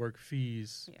your network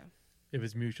fees. Yeah. If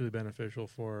it's mutually beneficial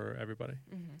for everybody,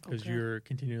 because you're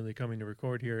continually coming to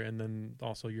record here, and then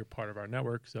also you're part of our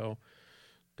network, so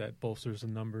that bolsters the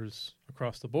numbers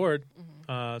across the board.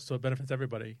 So it benefits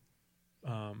everybody.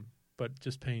 but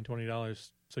just paying $20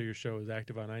 so your show is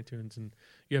active on iTunes and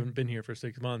you haven't been here for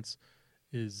 6 months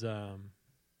is a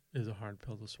hard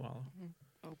pill to swallow.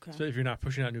 Okay. So if you're not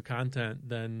pushing out new content,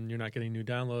 then you're not getting new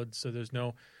downloads. So there's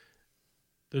no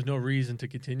reason to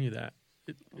continue that.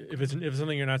 If it's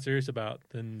something you're not serious about,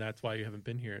 then that's why you haven't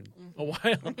been here in a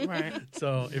while. Right.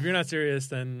 So if you're not serious,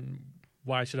 then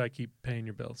why should I keep paying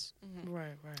your bills?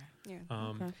 Right. Yeah.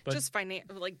 But Just from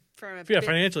a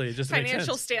financially, it just makes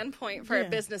financial sense. standpoint for a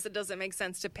business, it doesn't make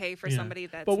sense to pay for somebody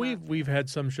that's. But we've had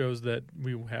some shows that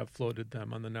we have floated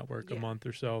them on the network a month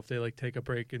or so. If they take a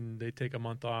break and they take a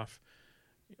month off,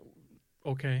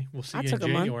 okay, we'll see you in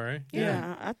January.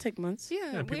 Yeah, I take months.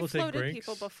 Yeah, people we've take floated breaks.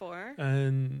 people before.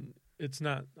 And it's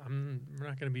not. We're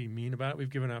not going to be mean about it.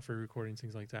 We've given out for recordings,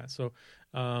 things like that. So,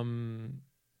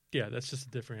 that's just a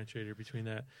differentiator between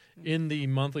that. In the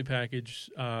monthly package,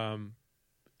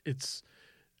 it's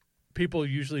people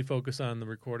usually focus on the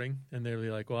recording, and they're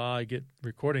like, "Well, I get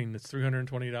recording. It's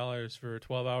 $320 for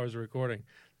 12 hours of recording."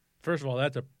 First of all,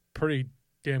 that's a pretty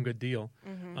damn good deal.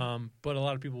 But a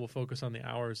lot of people will focus on the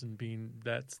hours and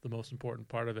that's the most important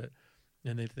part of it,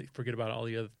 and they forget about all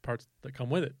the other parts that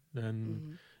come with it.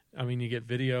 And I mean, you get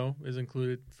video is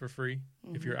included for free.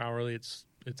 If you're hourly, it's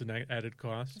an added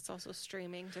cost. It's also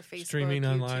streaming to Facebook, streaming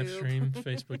on YouTube. live stream,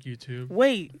 Facebook, YouTube.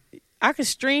 Wait, I can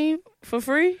stream for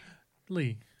free?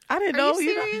 Lee, I didn't Are know.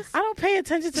 you serious? I don't pay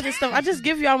attention to this stuff. I just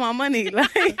give y'all my money.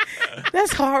 Like,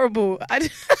 that's horrible.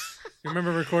 you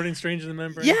remember recording Stranger Than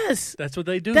Membrane? Yes, That's what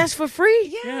they do. that's for free.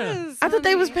 Yes, I thought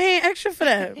they was honey. paying extra for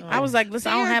that. I was like,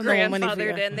 listen, I don't have no money for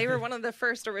grandfathered that. in. They were one of the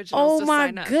first originals Oh to my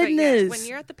sign up. goodness. But when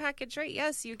you're at the package rate,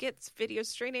 yes, you get video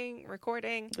streaming,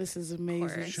 recording. This is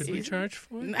amazing. Should we charge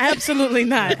for it? Absolutely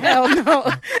not. Hell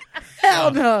no.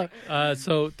 Hell no.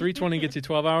 So $320 gets you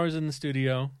 12 hours in the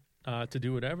studio to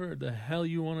do whatever the hell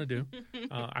you want to do.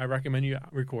 I recommend you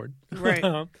record. Right.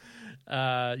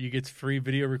 You get free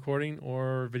video recording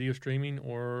or video streaming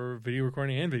or video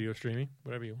recording and video streaming,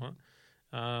 whatever you want.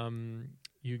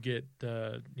 You get,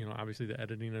 obviously the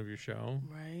editing of your show,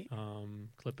 Right.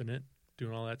 clipping it,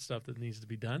 doing all that stuff that needs to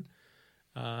be done.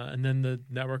 And then the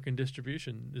network and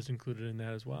distribution is included in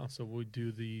that as well. So we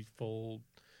do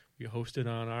we host it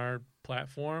on our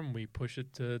platform. We push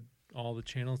it to all the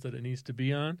channels that it needs to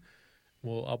be on.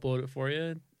 We'll upload it for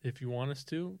you if you want us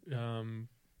to.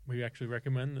 We actually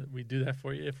recommend that we do that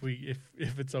for you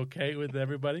if it's okay with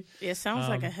everybody. It sounds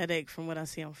like a headache from what I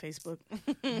see on Facebook.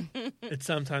 It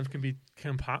sometimes can be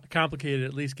complicated,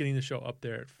 at least getting the show up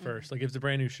there at first. Like if it's a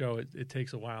brand new show, it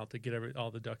takes a while to get all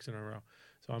the ducks in a row.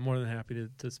 So I'm more than happy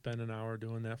to spend an hour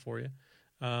doing that for you.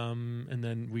 And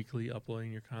then weekly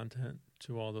uploading your content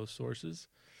to all those sources.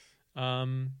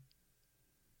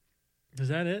 Is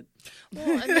that it?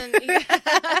 Well, and then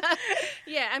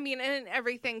yeah, I mean, and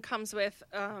everything comes with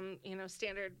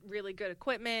standard really good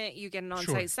equipment. You get an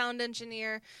on-site sound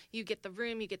engineer, you get the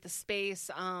room, you get the space,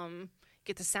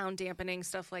 get the sound dampening,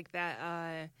 stuff like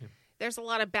that. There's a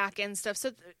lot of back end stuff.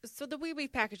 So the way we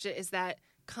package it is that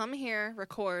come here,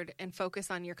 record, and focus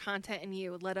on your content and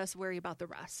you. Let us worry about the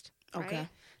rest. Right? Okay.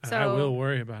 So I will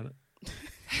worry about it.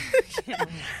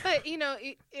 But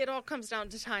it all comes down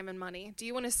to time and money. Do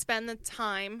you want to spend the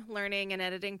time learning an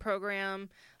editing program,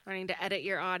 learning to edit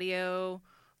your audio,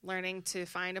 learning to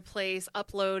find a place,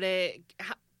 upload it?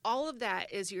 All of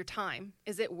that is your time.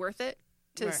 Is it worth it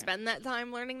to spend that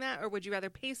time learning that, or would you rather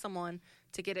pay someone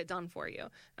to get it done for you?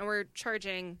 And we're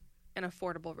charging an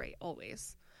affordable rate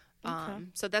always. Okay.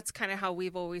 So that's kind of how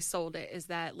we've always sold it, is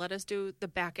that let us do the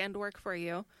back end work for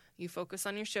you. You focus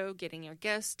on your show, getting your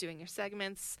guests, doing your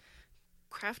segments,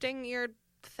 crafting your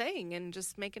thing, and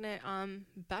just making it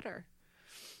better.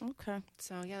 Okay.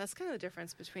 So, yeah, that's kind of the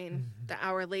difference between the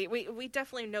hourly. We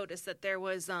definitely noticed that there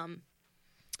was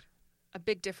a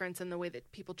big difference in the way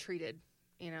that people treated,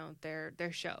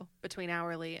 their show between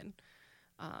hourly and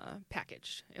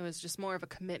packaged. It was just more of a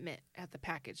commitment at the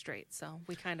packaged rate. So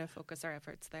we kind of focus our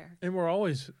efforts there. And we're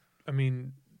always,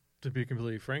 to be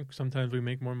completely frank, sometimes we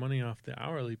make more money off the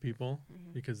hourly people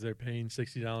because they're paying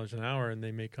 $60 an hour and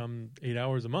they may come 8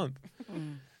 hours a month.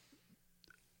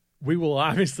 We will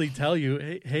obviously tell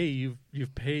you, hey,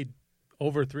 you've paid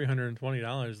over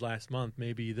 $320 last month.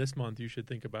 Maybe this month you should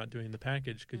think about doing the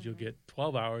package because you'll get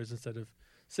 12 hours instead of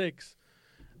 6.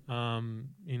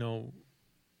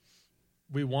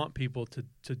 We want people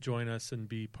to join us and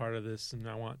be part of this, and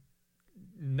I want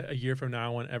a year from now, I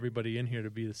want everybody in here to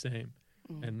be the same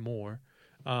and more.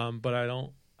 But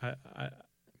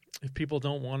if people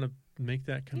don't want to make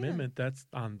that commitment, that's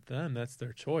on them. That's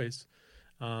their choice.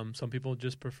 Some people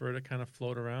just prefer to kind of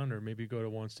float around or maybe go to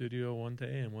one studio one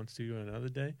day and one studio another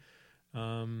day.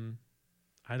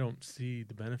 I I don't see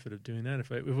the benefit of doing that.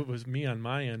 If it was me on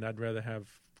my end, I'd rather have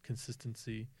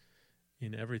consistency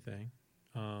in everything,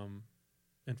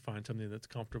 and find something that's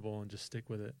comfortable and just stick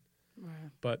with it. Right.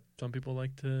 But some people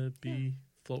like to be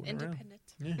floating Independent.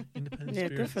 around. Yeah, independent Yeah,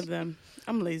 spirits. good for them.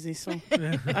 I'm lazy, so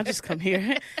I just come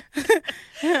here.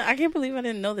 I can't believe I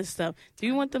didn't know this stuff. Do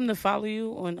you want them to follow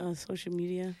you on social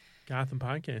media? Gotham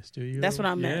Podcast, do you? That's what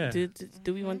I meant. Yeah.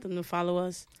 Do we want them to follow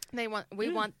us? We want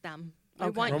them. We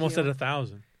Okay. want We're almost you. at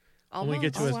 1,000. When we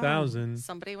get to Almost. Oh, wow. 1,000,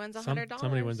 Somebody wins $100.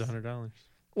 somebody wins $100.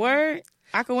 Word?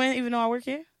 I can win even though I work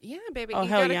here? Yeah, baby. Oh, You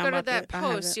hell gotta yeah, go I'm to about that to- I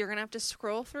have post. it. You're gonna have to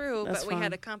scroll through. That's but we had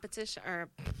fine. a competition. Or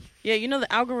Yeah, you know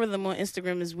the algorithm on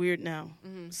Instagram is weird now.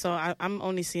 So I'm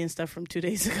only seeing stuff from 2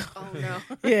 days ago. oh no.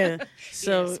 Yeah.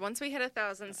 So yes, once we hit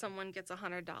 1,000, someone gets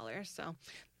 $100. So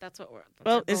that's what we're. That's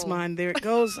well, our it's goal. mine. There it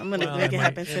goes. I'm gonna Well, make it it might-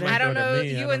 happen it today. might I don't go to know. me,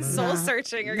 I You don't and know. soul Nah.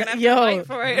 searching are gonna have Yo, to fight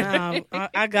for it.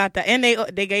 I got that, and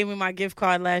they gave me my gift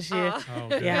card last year. Oh,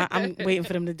 good. Yeah, I'm waiting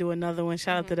for them to do another one.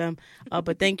 Shout out to them.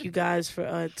 But thank you guys for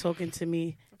talking to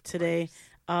me today.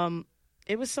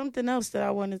 It was something else that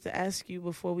I wanted to ask you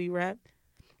before we wrap.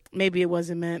 Maybe it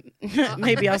wasn't meant.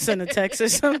 Maybe I'll send a text or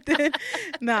something.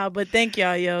 Nah, but thank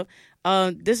y'all, yo.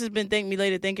 This has been Thank Me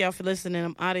Later. Thank y'all for listening.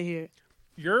 I'm out of here.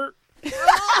 You're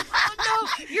Oh,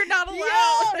 no, you're not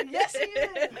allowed. Yes, he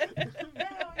is.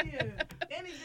 Hell yeah.